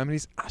bike. And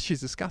his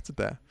ashes are scattered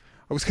there.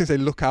 I was going to say,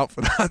 look out for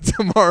that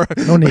tomorrow.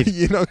 No need.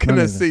 You're not going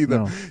to see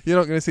them. No. You're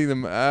not going to see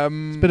them.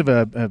 It's a bit of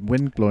a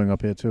wind blowing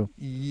up here too.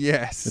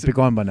 Yes. It'll be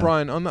gone by now.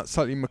 Brian, on that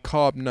slightly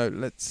macabre note,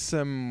 let's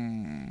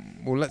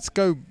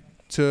go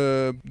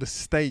to the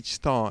stage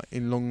start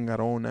in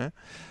Longarone.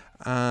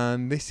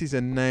 And this is a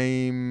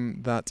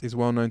name that is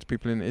well known to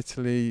people in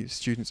Italy,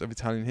 students of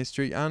Italian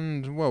history,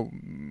 and, well,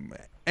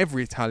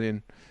 every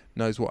Italian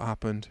knows what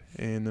happened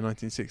in the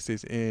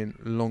 1960s in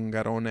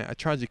Longarone. A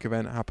tragic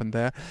event happened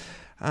there.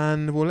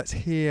 And, well, let's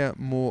hear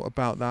more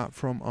about that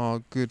from our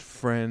good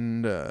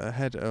friend,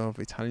 head of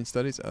Italian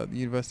studies at the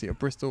University of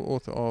Bristol,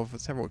 author of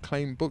several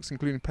acclaimed books,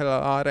 including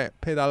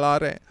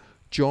Pedalare,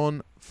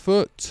 John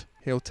Foote.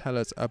 He'll tell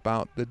us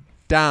about the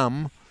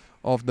dam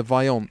of the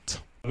Vajont.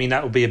 I mean,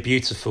 that would be a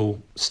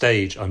beautiful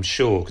stage, I'm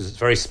sure, because it's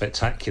very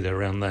spectacular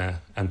around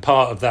there. And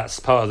that's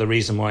part of the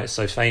reason why it's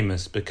so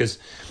famous, because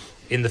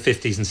in the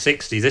 50s and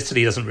 60s,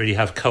 Italy doesn't really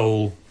have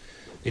coal.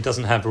 It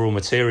doesn't have raw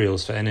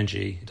materials for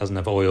energy. It doesn't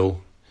have oil.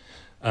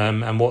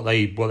 And what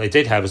they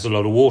did have was a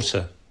lot of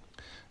water,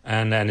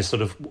 and it's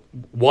sort of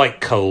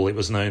white coal, it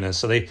was known as.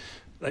 So they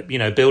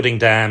building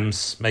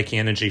dams, making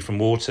energy from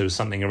water was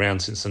something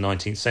around since the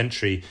 19th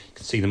century. You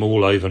can see them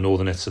all over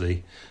northern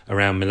Italy,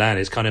 around Milan.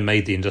 It's kind of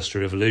made the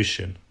Industrial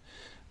Revolution,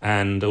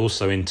 and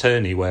also in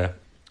Terni, where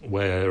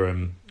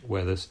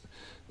the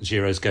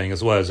Giro's going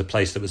as well, is a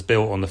place that was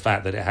built on the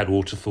fact that it had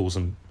waterfalls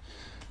and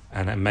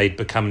it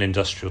become an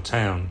industrial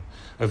town.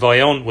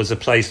 Vajont was a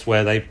place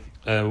where they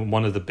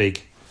one of the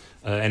big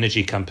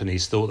energy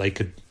companies thought they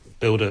could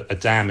build a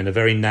dam in a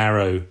very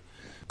narrow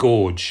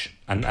gorge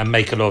and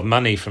make a lot of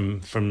money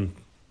from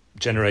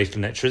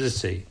generating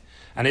electricity.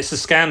 And it's a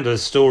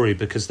scandalous story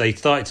because they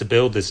started to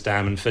build this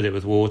dam and fill it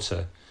with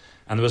water.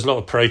 And there was a lot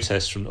of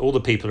protests from all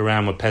the people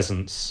around were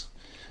peasants.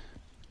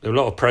 There were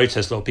a lot of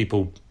protests, a lot of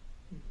people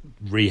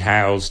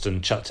rehoused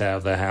and chucked out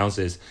of their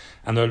houses.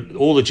 And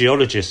all the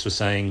geologists were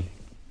saying,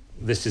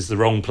 this is the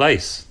wrong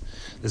place.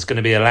 There's going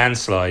to be a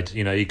landslide.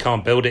 You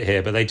can't build it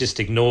here. But they just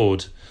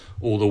ignored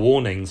all the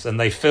warnings and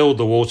they filled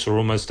the water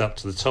almost up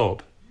to the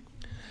top.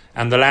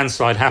 And the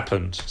landslide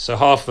happened. So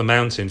half the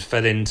mountain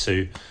fell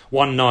into,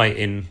 one night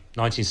in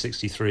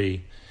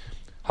 1963,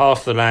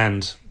 half the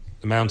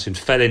mountain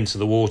fell into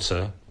the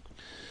water.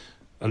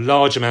 A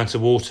large amount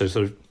of water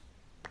sort of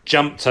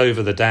jumped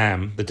over the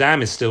dam. The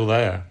dam is still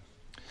there.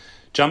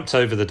 Jumped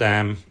over the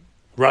dam,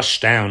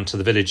 rushed down to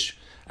the village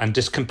and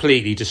just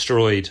completely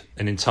destroyed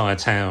an entire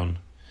town.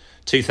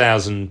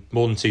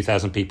 More than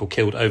 2,000 people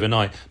killed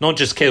overnight. Not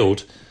just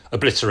killed,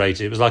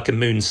 obliterated. It was like a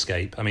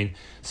moonscape. I mean,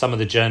 some of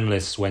the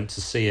journalists went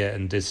to see it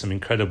and did some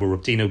incredible.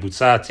 Dino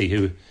Buzzati,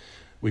 who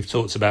we've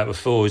talked about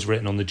before, who's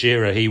written on the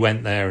Giro, he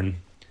went there and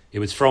it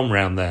was from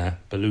round there,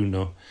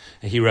 Belluno,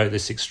 and he wrote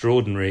this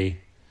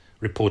extraordinary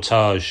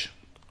reportage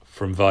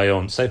from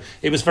Vajont. So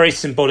it was very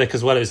symbolic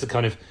as well. It was the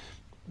kind of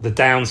the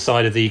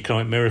downside of the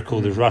economic miracle,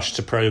 the rush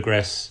to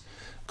progress,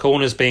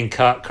 corners being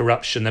cut,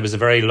 corruption. There was a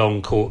very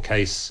long court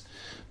case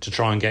to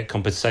try and get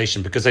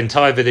compensation because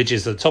entire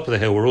villages at the top of the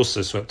hill were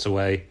also swept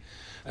away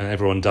and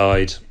everyone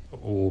died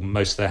or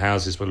most of their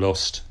houses were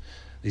lost.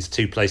 These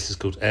two places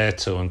called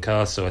Erto and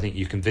Carso, I think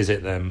you can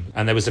visit them.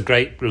 And there was a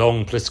great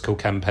long political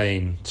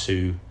campaign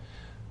to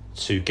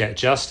get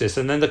justice.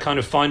 And then the kind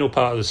of final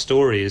part of the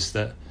story is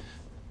that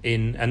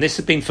and this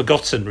had been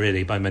forgotten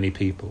really by many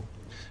people,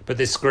 but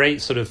this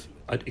great sort of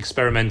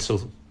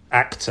experimental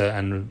actor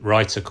and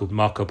writer called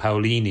Marco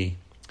Paolini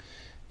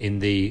in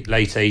the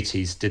late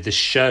 80s did this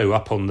show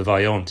up on the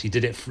Vajont. He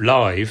did it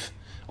live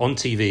on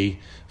TV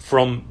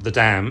from the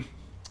dam,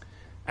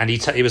 and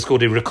it was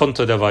called Il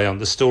Racconto del Vajont,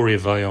 the story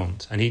of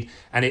Vajont.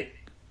 And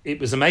it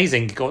was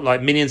amazing. It got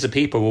like millions of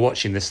people were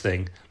watching this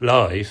thing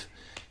live,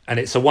 and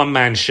it's a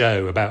one-man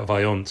show about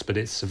Vajont, but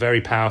it's a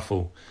very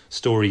powerful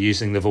story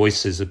using the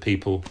voices of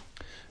people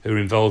who are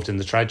involved in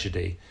the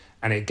tragedy.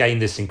 And it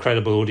gained this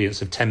incredible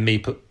audience of 10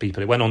 people.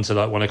 It went on to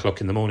like 1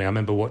 o'clock in the morning. I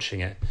remember watching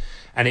it.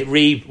 And it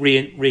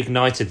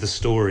reignited the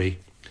story.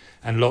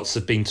 And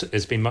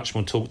it's been much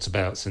more talked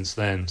about since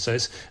then. So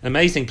it's an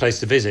amazing place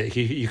to visit.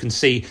 You can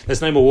see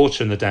there's no more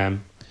water in the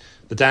dam.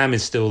 The dam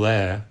is still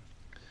there.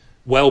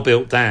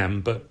 Well-built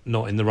dam, but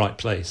not in the right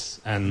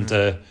place. And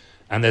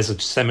there's a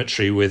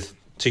cemetery with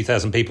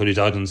 2,000 people who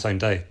died on the same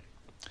day,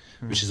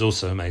 which is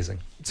also amazing.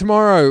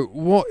 Tomorrow,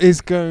 what is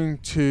going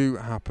to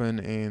happen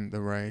in the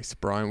race,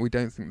 Brian? We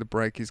don't think the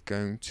break is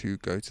going to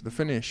go to the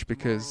finish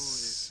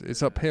because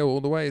it's uphill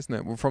all the way, isn't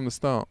it? Well, from the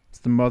start. It's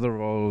the mother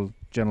of all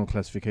general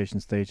classification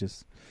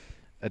stages,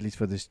 at least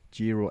for this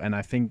Giro. And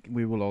I think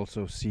we will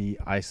also see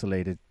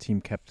isolated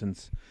team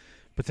captains,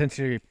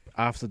 potentially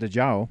after the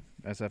Joao,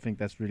 as I think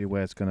that's really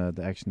where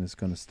the action is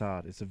gonna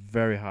start. It's a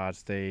very hard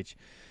stage.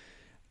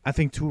 I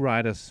think 2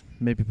 riders,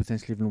 maybe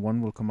potentially even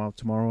one, will come out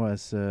tomorrow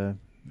as the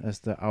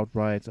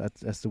outright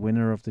as the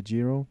winner of the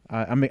Giro.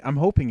 I'm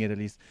hoping it at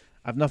least.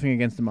 I have nothing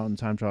against the mountain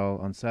time trial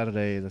on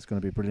Saturday. That's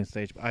going to be a brilliant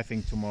stage. But I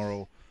think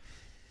tomorrow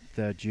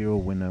the Giro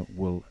winner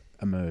will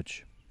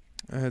emerge.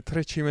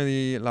 Tre Cime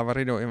di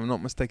Lavaredo, if I'm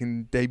not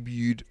mistaken,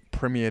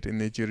 premiered in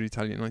the Giro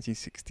d'Italia in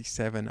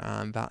 1967,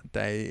 and that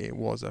day it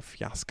was a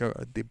fiasco,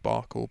 a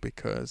debacle,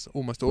 because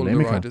almost all of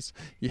the riders,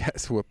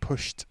 were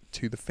pushed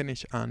to the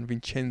finish, and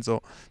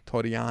Vincenzo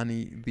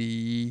Torriani,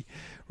 the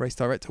race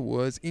director,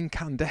 was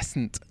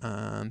incandescent,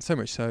 and so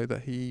much so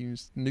that he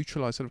was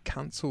neutralised, sort of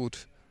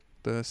cancelled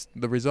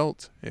the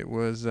result. It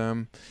was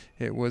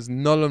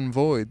null and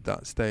void,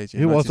 that stage.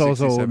 He was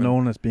also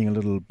known as being a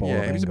little boring.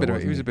 Yeah, he was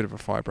a bit of a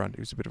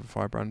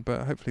firebrand.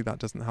 But hopefully that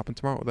doesn't happen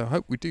tomorrow. Although I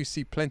hope we do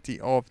see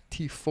plenty of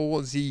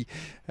tifosi.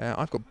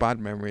 I've got bad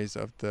memories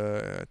of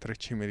the Tre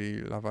Cime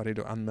di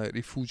Lavaredo and the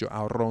Rifugio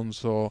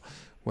Auronzo,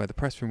 where the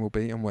press room will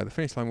be and where the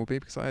finish line will be,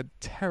 because I had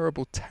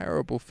terrible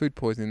food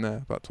poisoning there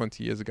about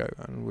 20 years ago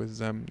and was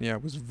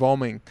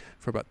vomiting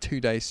for about 2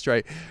 days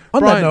straight.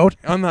 On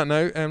that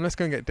note, let's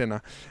go and get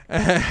dinner.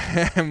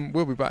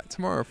 We'll be back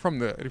tomorrow from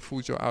the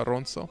Rifugio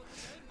Auronzo.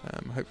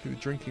 Hopefully the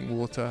drinking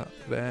water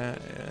there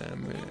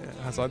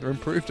has either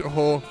improved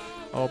or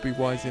I'll be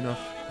wise enough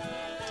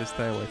to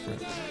stay away from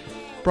it.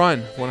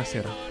 Brian,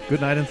 buonasera.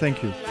 Good night and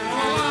thank you.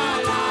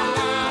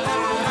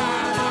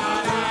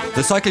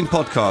 The Cycling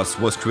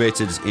Podcast was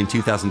created in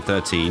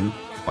 2013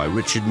 by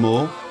Richard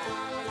Moore,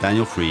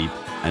 Daniel Freeb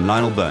and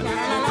Lionel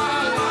Burney.